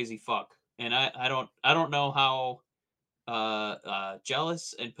of a crazy fuck, and I don't know how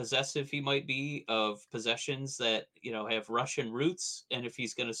jealous and possessive he might be of possessions that have Russian roots, and if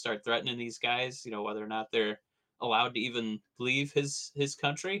he's going to start threatening these guys, whether or not they're allowed to even leave his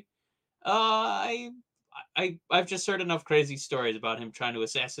country. I've just heard enough crazy stories about him trying to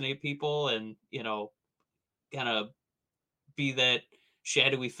assassinate people and kind of be that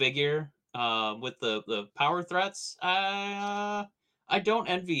shadowy figure with the power threats. I don't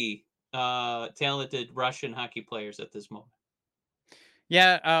envy talented Russian hockey players at this moment.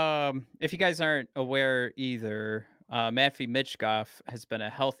 Yeah, if you guys aren't aware either, Matvey Michkov has been a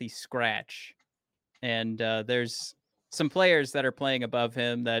healthy scratch, and there's some players that are playing above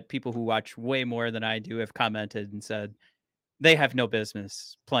him that people who watch way more than I do have commented and said they have no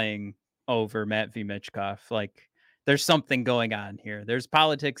business playing over Matvey Michkov. Like, there's something going on here. There's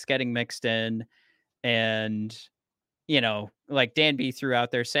politics getting mixed in, and like Danby threw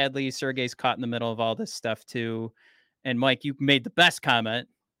out there. Sadly, Sergey's caught in the middle of all this stuff too. And Mike, you made the best comment.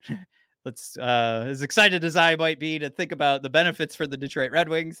 Let's as excited as I might be to think about the benefits for the Detroit Red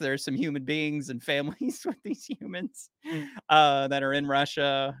Wings, there are some human beings and families with these humans that are in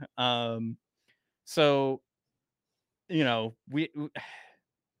Russia. So we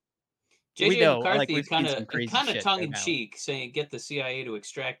JJ know, like, McCarthy we've seen some crazy kind of shit tongue go in down. cheek saying get the CIA to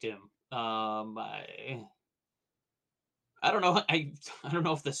extract him. I don't know. I don't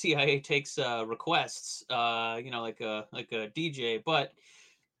know if the CIA takes requests, like a DJ, but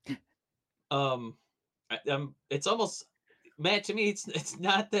um, it's almost, man, to me, it's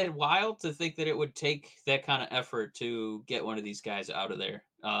not that wild to think that it would take that kind of effort to get one of these guys out of there.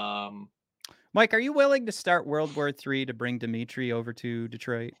 Mike, are you willing to start World War III to bring Dmitry over to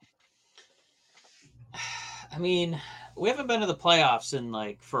Detroit? I mean, we haven't been to the playoffs in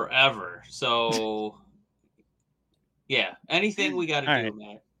like forever, so yeah, anything we got to All do, right.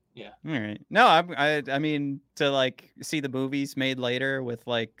 man. Yeah. All right. No, I mean, to like see the movies made later with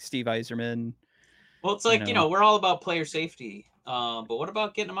like Steve Eiserman, Well, it's you like, know, we're all about player safety. But what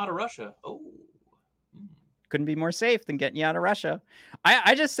about getting them out of Russia? Oh, hmm. couldn't be more safe than getting you out of Russia.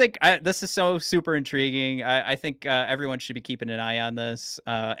 I just think this is so super intriguing. I think everyone should be keeping an eye on this.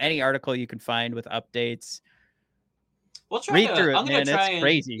 Any article you can find with updates, read through it, I'm gonna man. It's try and,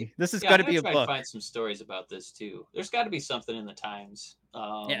 crazy. This is yeah, I'm going to gonna be a try and book. find some stories about this too. There's got to be something in the Times.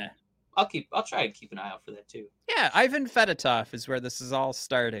 Yeah. I'll try and keep an eye out for that too. Yeah. Ivan Fedotov is where this is all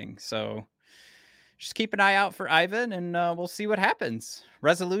starting. So just keep an eye out for Ivan, and we'll see what happens.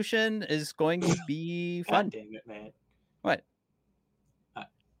 Resolution is going to be God fun. damn it, man. What?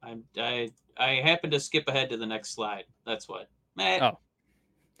 I, I happened to skip ahead to the next slide. That's what, Matt. Oh,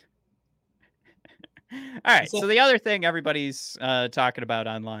 all right. So So the other thing everybody's talking about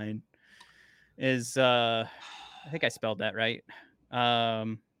online is I think I spelled that right.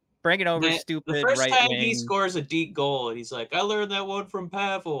 Um, bringing over Matt, the stupid first right time he wing. scores a deep goal and he's like, I learned that one from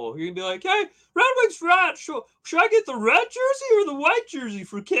Pavel. You're gonna be like, hey, Red Wings rat, should I get the red jersey or the white jersey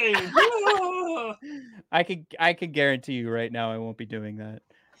for Kane? Ah! I could guarantee you right now I won't be doing that.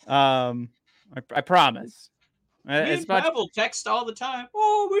 I promise. Me As and much. Pavel text all the time.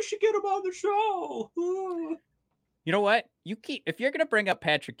 Oh, we should get him on the show. Ah. You know what? You keep if you're gonna bring up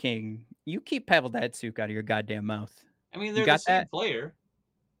Patrick King, you keep Pavel Datsuk out of your goddamn mouth. I mean, You they're the got same that? player.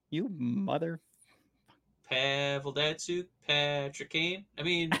 You mother. Pavel Datsuk, Patrick Kane. I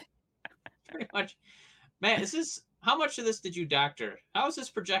mean, pretty much. Man, is this, how much of this did you doctor? How is this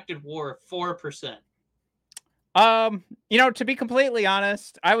projected war 4%? To be completely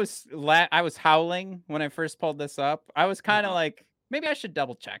honest, I was howling when I first pulled this up. I was kind of Uh-huh. like, maybe I should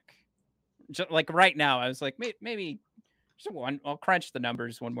double check. Like right now, I was like, maybe just one. I'll crunch the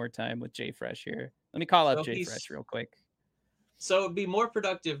numbers one more time with Jay Fresh here. Let me call up So Jay Fresh real quick. so it'd be more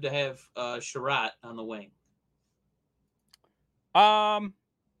productive to have Sherratt on the wing. Um,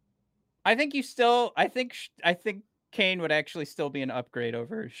 I think you still. I think Kane would actually still be an upgrade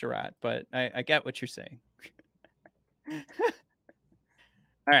over Sherratt, but I get what you're saying. All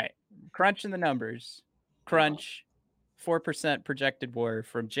right, crunching the numbers. Uh-huh. Crunch, 4% projected WAR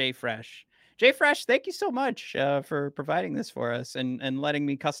from Jay Fresh. Jay Fresh, thank you so much for providing this for us and letting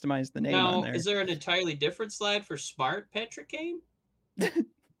me customize the name on Now, is there. there an entirely different slide for smart Patrick Kane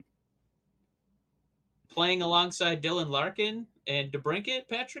playing alongside Dylan Larkin and DeBrincat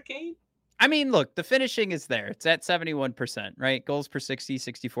Patrick Kane? I mean, look, the finishing is there. It's at 71%, right? Goals per 60,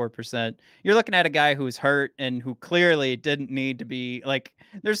 64%. You're looking at a guy who's hurt and who clearly didn't need to be like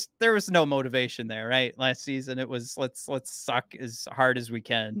there was no motivation there, right? Last season it was let's suck as hard as we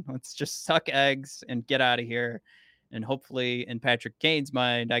can. Let's just suck eggs and get out of here. And hopefully in Patrick Kane's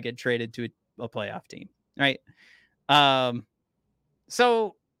mind, I get traded to a playoff team, right?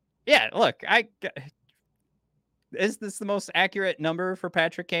 So yeah, look, is this the most accurate number for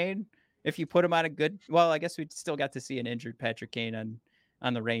Patrick Kane? If you put him on a good, well, I guess we still got to see an injured Patrick Kane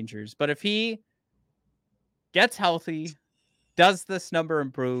on the Rangers. But if he gets healthy, does this number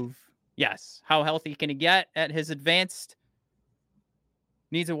improve? Yes. How healthy can he get at his advanced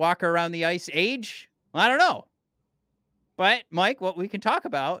needs to walk around the ice age? I don't know. But Mike, what we can talk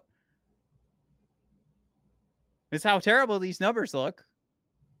about is how terrible these numbers look.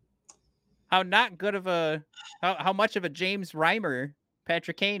 How not good of how much of a James Reimer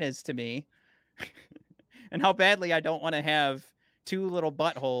Patrick Kane is to me. And how badly I don't want to have two little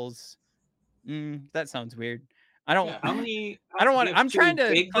buttholes. That sounds weird. I don't. Yeah, how many? I don't want. Do you have I'm trying to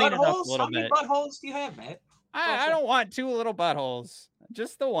big clean it up a buttholes? little How many bit. buttholes do you have, Matt? I don't want two little buttholes.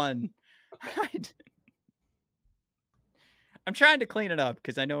 Just the one. Okay. I'm trying to clean it up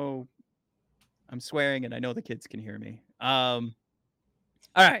because I know I'm swearing and I know the kids can hear me. All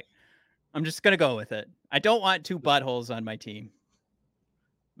right. I'm just gonna go with it. I don't want two buttholes on my team.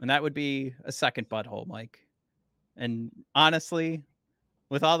 And that would be a second butthole, Mike. And honestly,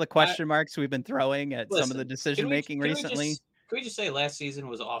 with all the question marks we've been throwing at some of the decision making recently. Can we just say last season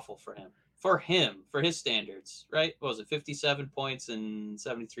was awful for him? For him, for his standards, right? What was it, 57 points in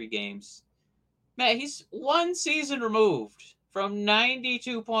 73 games? Man, he's one season removed from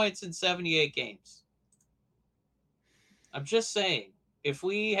 92 points in 78 games. I'm just saying, if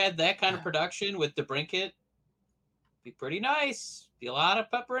we had that kind of production with DeBrincat, be pretty nice. Be a lot of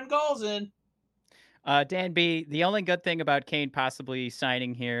pepper and goals in. Dan B, the only good thing about Kane possibly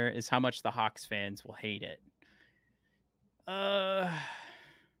signing here is how much the Hawks fans will hate it.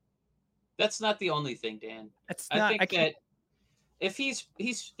 That's not the only thing, Dan. I think that if he's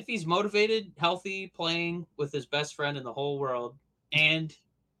motivated, healthy, playing with his best friend in the whole world and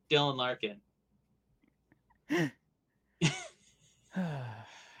Dylan Larkin.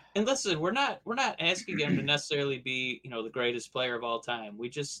 And listen, we're not asking him to necessarily be, the greatest player of all time.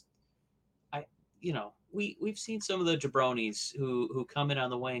 We've seen some of the jabronis who come in on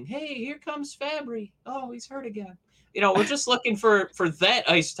the wing. Hey, here comes Fabry. Oh, he's hurt again. We're just looking for that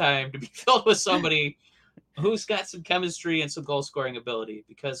ice time to be filled with somebody who's got some chemistry and some goal scoring ability.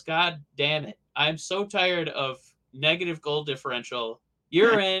 Because God damn it, I'm so tired of negative goal differential.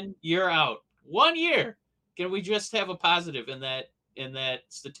 You're in, you're out. 1 year. Can we just have a positive in that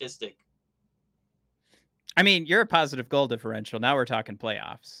statistic? I mean, you're a positive goal differential. Now we're talking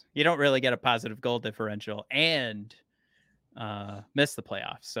playoffs. You don't really get a positive goal differential and miss the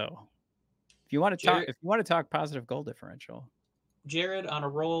playoffs. So if you want to talk positive goal differential. Jared on a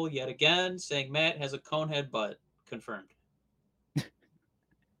roll yet again, saying Matt has a conehead butt. Confirmed.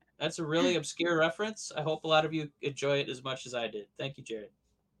 That's a really obscure reference. I hope a lot of you enjoy it as much as I did. Thank you, Jared.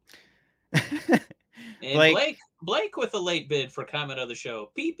 And Blake with a late bid for comment of the show.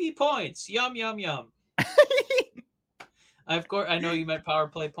 PP points. Yum, yum, yum. Of course, I know you meant power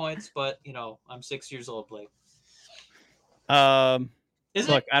play points, but I'm 6 years old, Blake. I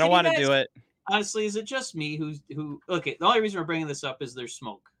don't want to do it. Honestly, is it just me who? Okay, the only reason we're bringing this up is there's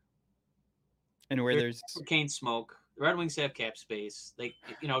smoke, and where there's Kane smoke. The Red Wings have cap space.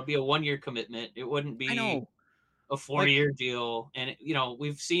 It'd be a 1 year commitment. It wouldn't be a 4-year deal. And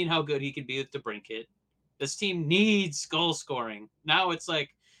we've seen how good he can be with DeBrincat. This team needs goal scoring. Now it's like,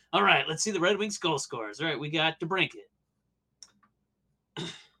 all right, let's see the Red Wings goal scorers. All right, we got DeBrincat.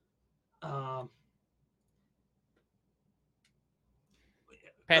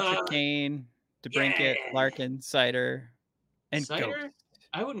 Patrick Kane, DeBrincat, Larkin, Seider, and Seider. Ghost.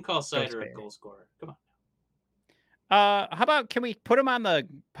 I wouldn't call Seider a goal scorer. Come on. How about, can we put him on the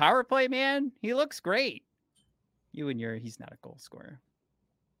power play, man? He looks great. He's not a goal scorer.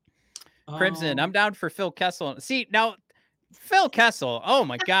 Crimson, I'm down for Phil Kessel. See, now, Phil Kessel, oh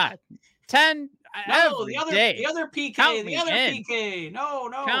my God. 10 every day. The other PK. No.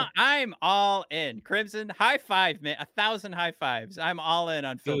 I'm all in. Crimson, high five, man. 1,000 high fives. I'm all in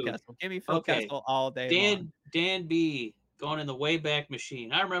on Phil Kessel. Give me Phil Kessel all day long. Dan B, going in the Wayback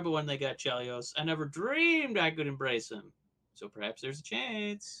Machine. I remember when they got Chelios. I never dreamed I could embrace him. So perhaps there's a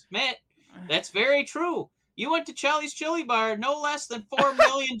chance. Matt, that's very true. You went to Charlie's Chili Bar no less than 4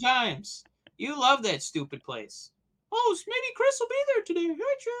 million times. You love that stupid place. Oh, maybe Chris will be there today.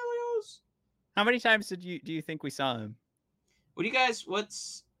 Hi, Chelios. How many times do you think we saw him? What do you guys?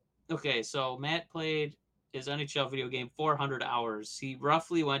 What's Okay, so Matt played his NHL video game 400 hours. He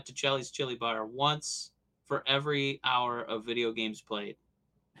roughly went to Chelly's Chili Bar once for every hour of video games played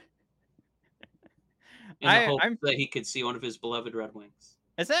in the hope I'm that he could see one of his beloved Red Wings.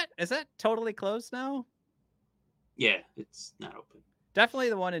 is that totally closed now? Yeah, it's not open. Definitely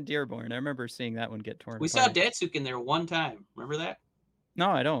the one in Dearborn. I remember seeing that one get torn We saw apart. Datsuk in there one time. Remember that? No,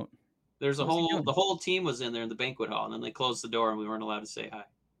 I don't. There's What was he doing? the whole team was in there in the banquet hall, and then they closed the door and we weren't allowed to say hi.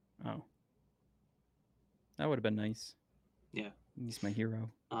 Oh. That would have been nice. Yeah. He's my hero.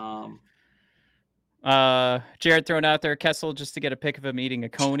 Um, Jared throwing out there Kessel just to get a pic of him eating a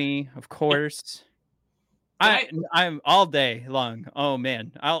coney, of course. I'm all day long. Oh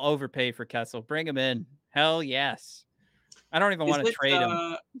man, I'll overpay for Kessel. Bring him in. Hell yes. I don't even want to trade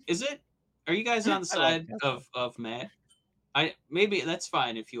him. Is it? Are you guys on the I love side Kessel. of Matt? Maybe that's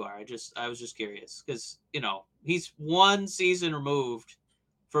fine if you are. I was just curious because he's one season removed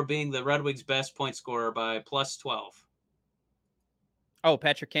for being the Red Wings' best point scorer by plus 12. Oh,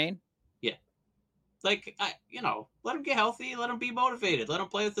 Patrick Kane? Yeah, like let him get healthy, let him be motivated, let him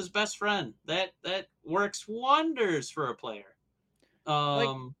play with his best friend. That works wonders for a player.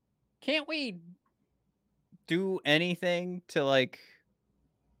 Can't we do anything to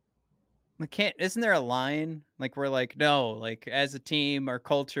isn't there a line we're like, no, as a team our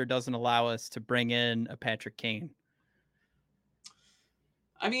culture doesn't allow us to bring in a Patrick Kane?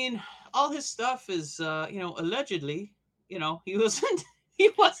 I mean, all his stuff is allegedly, he wasn't he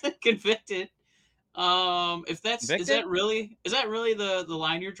wasn't convicted. If that's Convicted? is that really the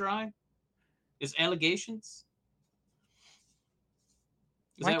line you're drawing? Is allegations?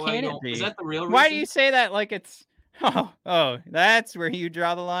 Why can't it be? Is that the real reason? Why do you say that like it's that's where you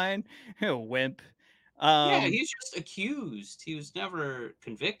draw the line? Wimp. Yeah, he's just accused. He was never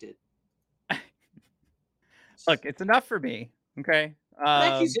convicted. Look, it's enough for me. Okay.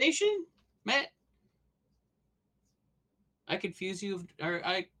 An accusation, Matt. I confuse you, or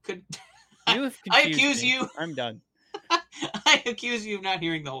I could. You I accuse you. I'm done. I accuse you of not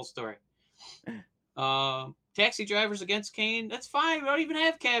hearing the whole story. Taxi drivers against Kane. That's fine. We don't even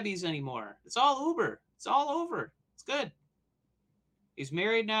have cabbies anymore. It's all Uber. It's all over. It's good. He's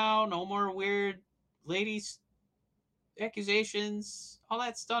married now. No more weird ladies accusations. All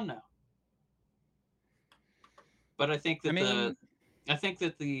that's done now. But I think that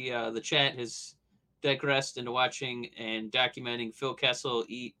the chat has digressed into watching and documenting Phil Kessel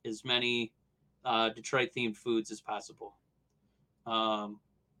eat as many Detroit themed foods as possible.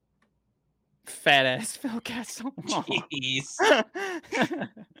 Fat ass Phil Kessel. Jeez.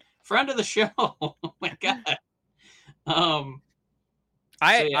 Friend of the show. Oh my god.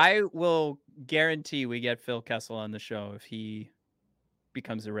 I will guarantee we get Phil Kessel on the show if he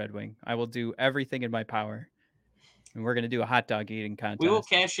becomes a Red Wing. I will do everything in my power. And we're going to do a hot dog eating contest. We will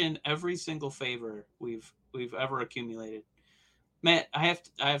cash in every single favor we've ever accumulated. Matt, I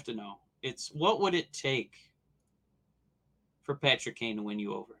have to know. It's what would it take for Patrick Kane to win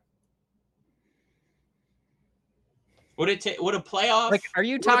you over? Would a playoff? Are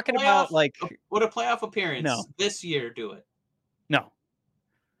you talking about would a playoff appearance No. this year do it? No.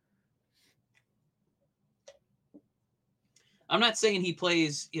 I'm not saying he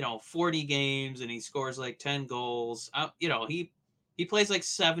plays, 40 games and he scores 10 goals. He plays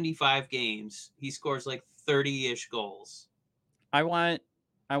 75 games. He scores 30-ish goals. I want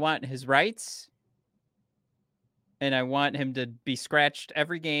his rights, and I want him to be scratched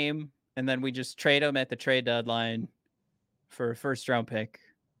every game, and then we just trade him at the trade deadline for a first round pick.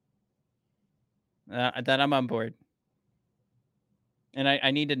 Then I'm on board. And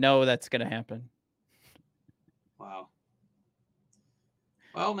I need to know that's going to happen. Wow.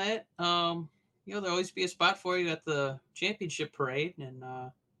 Well, Matt, there'll always be a spot for you at the championship parade, and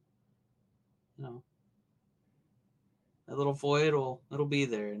that little void it'll be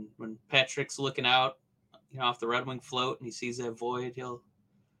there. And when Patrick's looking out, off the Red Wing float, and he sees that void, he'll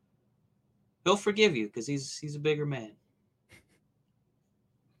forgive you because he's a bigger man.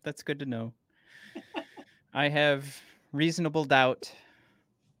 That's good to know. I have reasonable doubt.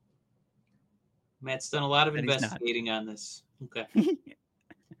 Matt's done a lot of investigating on this. Okay.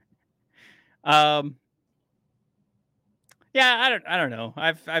 Yeah, I don't know.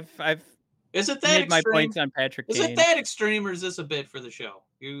 I've is it that made extreme? My points on Patrick Kane. Is it that extreme, or is this a bit for the show?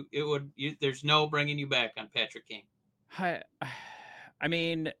 There's no bringing you back on Patrick Kane. I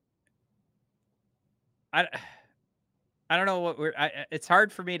mean, I don't know what it's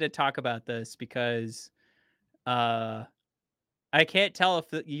hard for me to talk about this because I can't tell if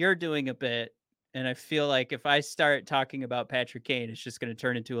you're doing a bit, and I feel like if I start talking about Patrick Kane, it's just going to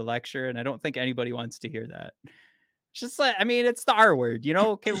turn into a lecture, and I don't think anybody wants to hear that. Just like, I mean, it's the R word, you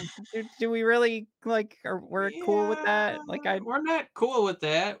know? Do we really like, we're cool with Yeah, that? Like, I we're not cool with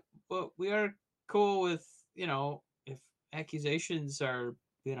that, but we are cool with, if accusations are,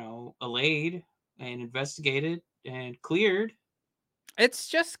 allayed and investigated and cleared. It's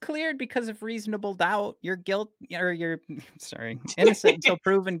just cleared because of reasonable doubt. You're guilt or you're sorry, innocent until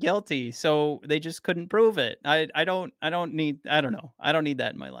proven guilty. So they just couldn't prove it. I don't need I don't know. I don't need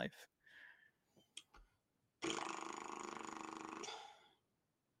that in my life.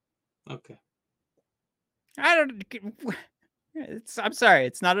 Okay. I don't it's I'm sorry,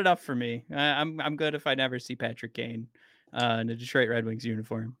 it's not enough for me. I'm good if I never see Patrick Kane in a Detroit Red Wings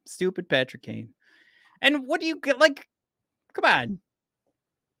uniform. Stupid Patrick Kane. And what do you get like come on.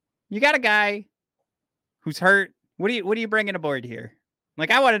 You got a guy who's hurt. What are you bringing aboard here?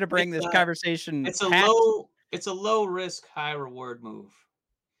 Like I wanted to bring It's this a conversation it's a past. low risk, high reward move.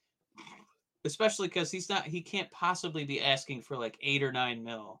 Especially because he can't possibly be asking for like 8 or 9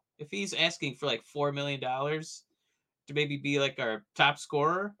 mil. If he's asking for like $4 million to maybe be like our top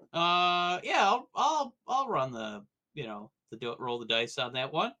scorer, yeah, I'll run roll the dice on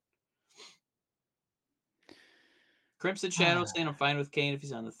that one. Crimson Shadow saying I'm fine with Kane if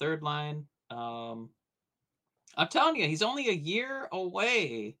he's on the third line. I'm telling you, he's only a year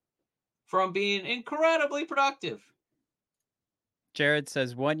away from being incredibly productive. Jared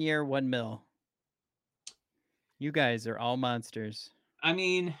says 1 year, 1 mil. You guys are all monsters. I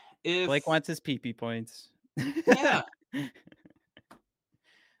mean, Blake wants his pee points. yeah,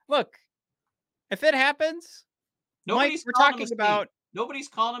 Look, if it happens, Mike, nobody's we're calling him a talking saint. about Nobody's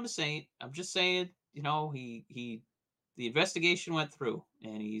calling him a saint. I'm just saying, the investigation went through,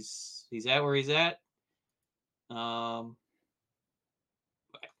 and he's at where he's at. Um,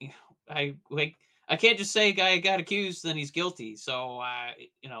 I can't just say a guy got accused, then he's guilty. So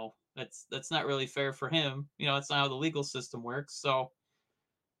that's not really fair for him. That's not how the legal system works. So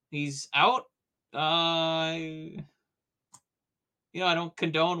he's out. I don't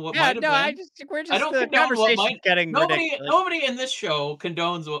condone what yeah, might have no, been. I don't the condone what conversation's might. getting ridiculous. Nobody in this show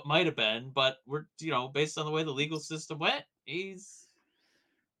condones what might have been, but we're based on the way the legal system went, he's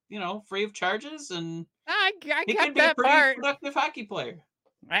free of charges, and I he can kept be a that pretty part. productive hockey player.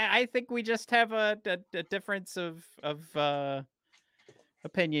 I think we just have a difference of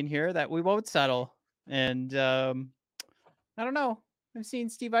opinion here that we won't settle. And I don't know. I've seen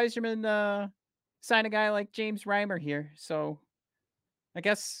Steve Yzerman sign a guy like James Reimer here, so I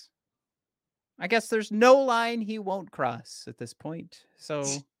guess there's no line he won't cross at this point. So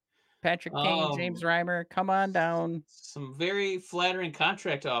Patrick Kane, James Um, Reimer, come on down. some very flattering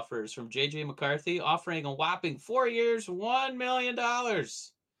contract offers from JJ McCarthy, offering a whopping 4 years, $1 million. I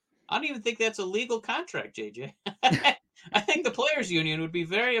don't even think that's a legal contract, JJ. I think the players' union would be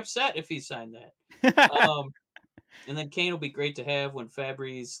very upset if he signed that. And then Kane will be great to have when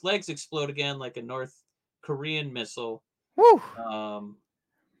Fabry's legs explode again like a North Korean missile. Woo, Um,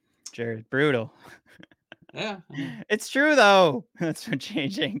 Jared, brutal. yeah, I mean, It's true though. That's when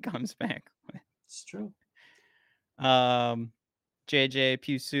JJ comes back. it's true. JJ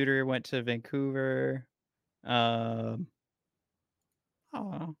Pew Suter went to Vancouver. Oh,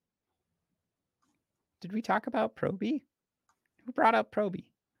 did we talk about Proby? Who brought up Proby?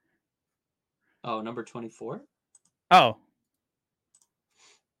 Oh, number 24. Oh,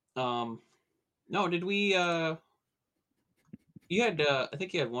 No, did we? You had, I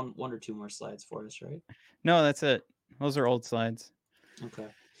think you had one or two more slides for us, right? no, that's it. Those are old slides. Okay.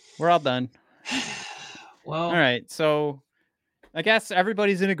 We're all done. Well, All right. So I guess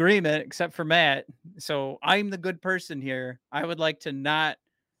everybody's in agreement except for Matt. So I'm the good person here. I would like to not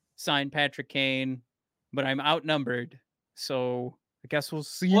sign Patrick Kane, but I'm outnumbered. So I guess we'll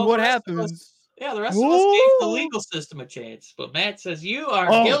see the what rest of happens. us, yeah, the rest of us gave the Woo! legal system a chance, but Matt says you are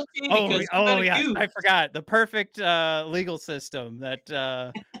guilty because you got Yes, I accused. forgot the perfect legal system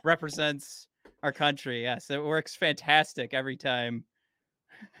that represents our country. Yes, it works fantastic every time.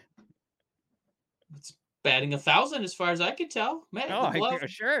 It's batting 1,000 as far as I can tell. Matt, Oh,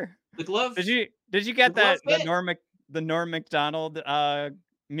 sure. the glove, Did you the get glove that fit. The Norm Macdonald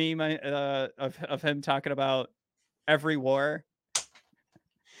meme of him talking about every war?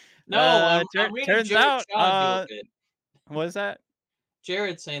 No, I'm reading Turns Jared out Shaw do a bit. what is that?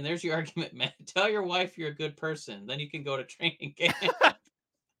 Jared saying, "There's your argument, Matt. Tell your wife you're a good person, then you can go to training camp."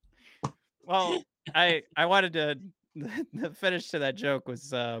 Well, I wanted to the finish to that joke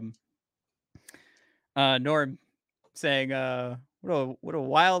was Norm saying what a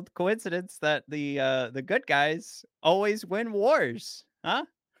wild coincidence that the good guys always win wars, huh?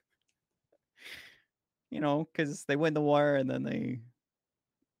 Because they win the war and then they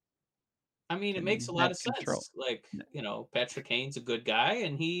I mean, it makes a can lot have of control. sense. Like, Patrick Kane's a good guy,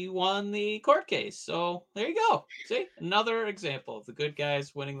 and he won the court case. So there you go. See, another example of the good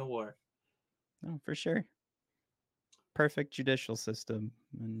guys winning the war. Oh, for sure. Perfect judicial system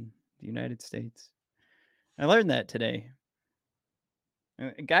in the United States. I learned that today.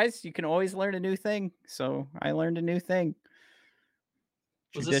 Guys, you can always learn a new thing. So I learned a new thing.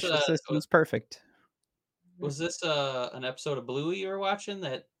 Was this Judicial system's perfect. an episode of Bluey you were watching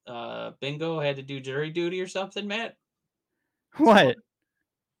that Bingo had to do jury duty or something, Matt? What?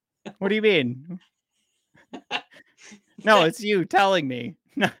 What do you mean? No, it's you telling me.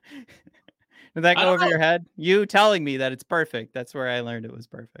 Did that I go don't over know. your head? You telling me that it's perfect. That's where I learned it was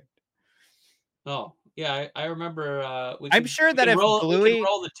perfect. Oh, yeah, I remember. I'm sure that if We can Bluey,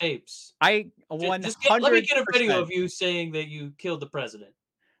 roll the tapes. I Let me get a video 100%. of you saying that you killed the president.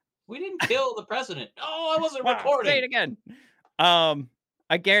 We didn't kill the president. No, I wasn't Say recording. it again.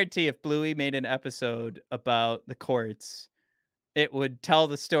 I guarantee if Bluey made an episode about the courts, it would tell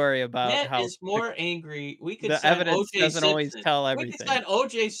the story about Matt how is more angry. We could the sign evidence O.J. doesn't always Simpson. tell We could everything. sign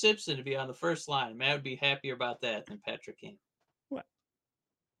O.J. Simpson to be on the first line. Matt would be happier about that than Patrick Kane. What?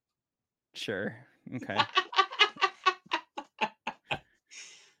 Sure. Okay.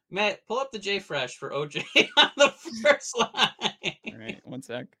 Matt, pull up the J Fresh for OJ on the first line. All right. One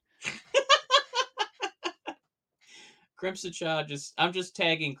sec. Crimson Shaw I'm just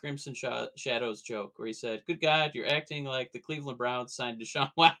tagging Crimson Shadow's joke where he said, "Good God, you're acting like the Cleveland Browns signed Deshaun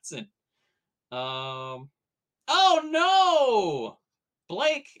Watson." Oh no!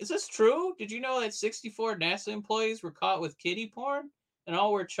 Blake, is this true? Did you know that 64 NASA employees were caught with kiddie porn and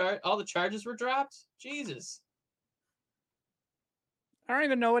all the charges were dropped? Jesus. I don't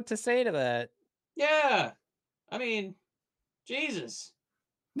even know what to say to that. Yeah. I mean, Jesus.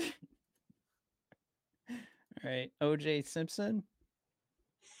 All right. OJ Simpson.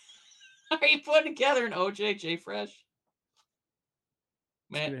 Are you putting together an OJ J Fresh? See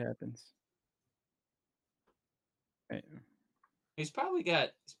Man, what happens. Right. he's probably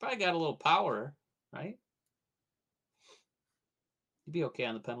got a little power, right? He'd be okay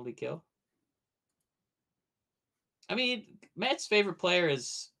on the penalty kill. I mean, Matt's favorite player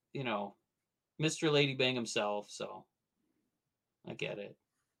is, Mr. Lady Bang himself, so I get it.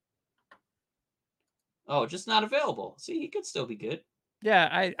 Oh, just not available. See, he could still be good.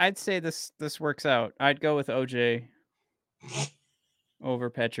 Yeah, I'd say this works out. I'd go with OJ over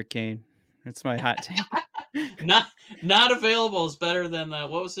Patrick Kane. It's my hot take. Not available is better than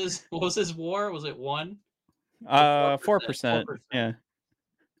what was his war? Was it 1? 4%. 4%. Yeah.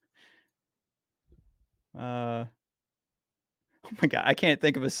 Oh my God, I can't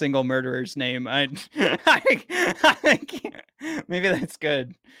think of a single murderer's name. I can't. Maybe that's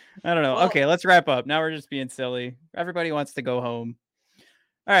good. I don't know. Well, Okay, let's wrap up. Now we're just being silly. Everybody wants to go home.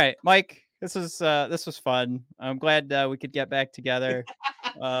 All right, Mike. This was fun. I'm glad we could get back together.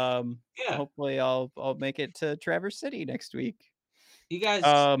 yeah. Hopefully I'll make it to Traverse City next week. You guys,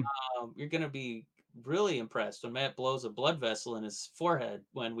 you're gonna be really impressed when Matt blows a blood vessel in his forehead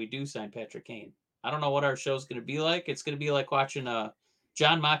when we do sign Patrick Kane. I don't know what our show's gonna be like. It's gonna be like watching a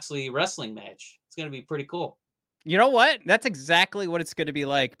John Moxley wrestling match. It's gonna be pretty cool. You know what? That's exactly what it's going to be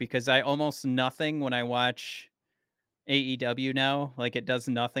like because I almost nothing when I watch AEW now. Like it does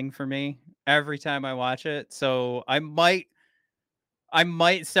nothing for me every time I watch it. So I might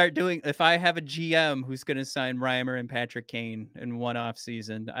start doing if I have a GM who's going to sign Reimer and Patrick Kane in one off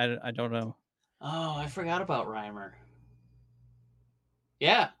season. I don't know. Oh, I forgot about Reimer.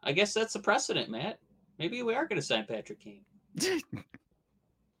 Yeah, I guess that's a precedent, Matt. Maybe we are going to sign Patrick Kane.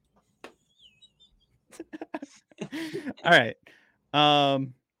 All right.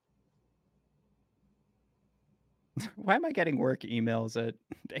 Why am I getting work emails at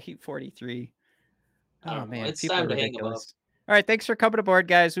 8:43? Oh man, it's people time are to hang them up. ridiculous. All right, thanks for coming aboard,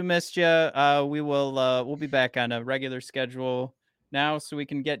 guys. We missed you. We'll be back on a regular schedule now, so we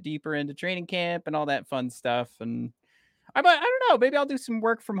can get deeper into training camp and all that fun stuff. And I don't know, maybe I'll do some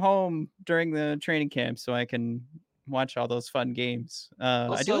work from home during the training camp so I can watch all those fun games.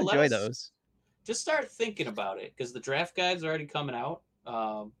 I do enjoy those. Just start thinking about it because the draft guide's already coming out.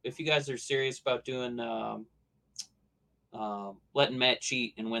 If you guys are serious about doing letting Matt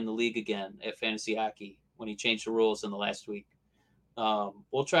cheat and win the league again at fantasy hockey when he changed the rules in the last week,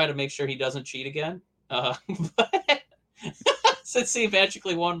 we'll try to make sure he doesn't cheat again. But since he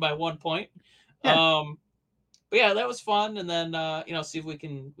magically won by 1 point, Yeah. but yeah, that was fun. And then see if we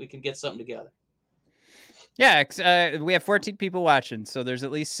can get something together. Yeah, we have 14 people watching, so there's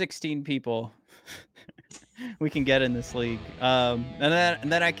at least 16 people we can get in this league. And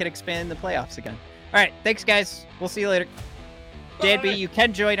then I can expand the playoffs again. All right, thanks guys. We'll see you later. Dan B, you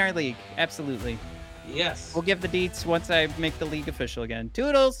can join our league. Absolutely. Yes. We'll give the deets once I make the league official again.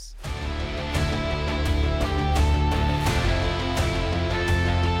 Toodles!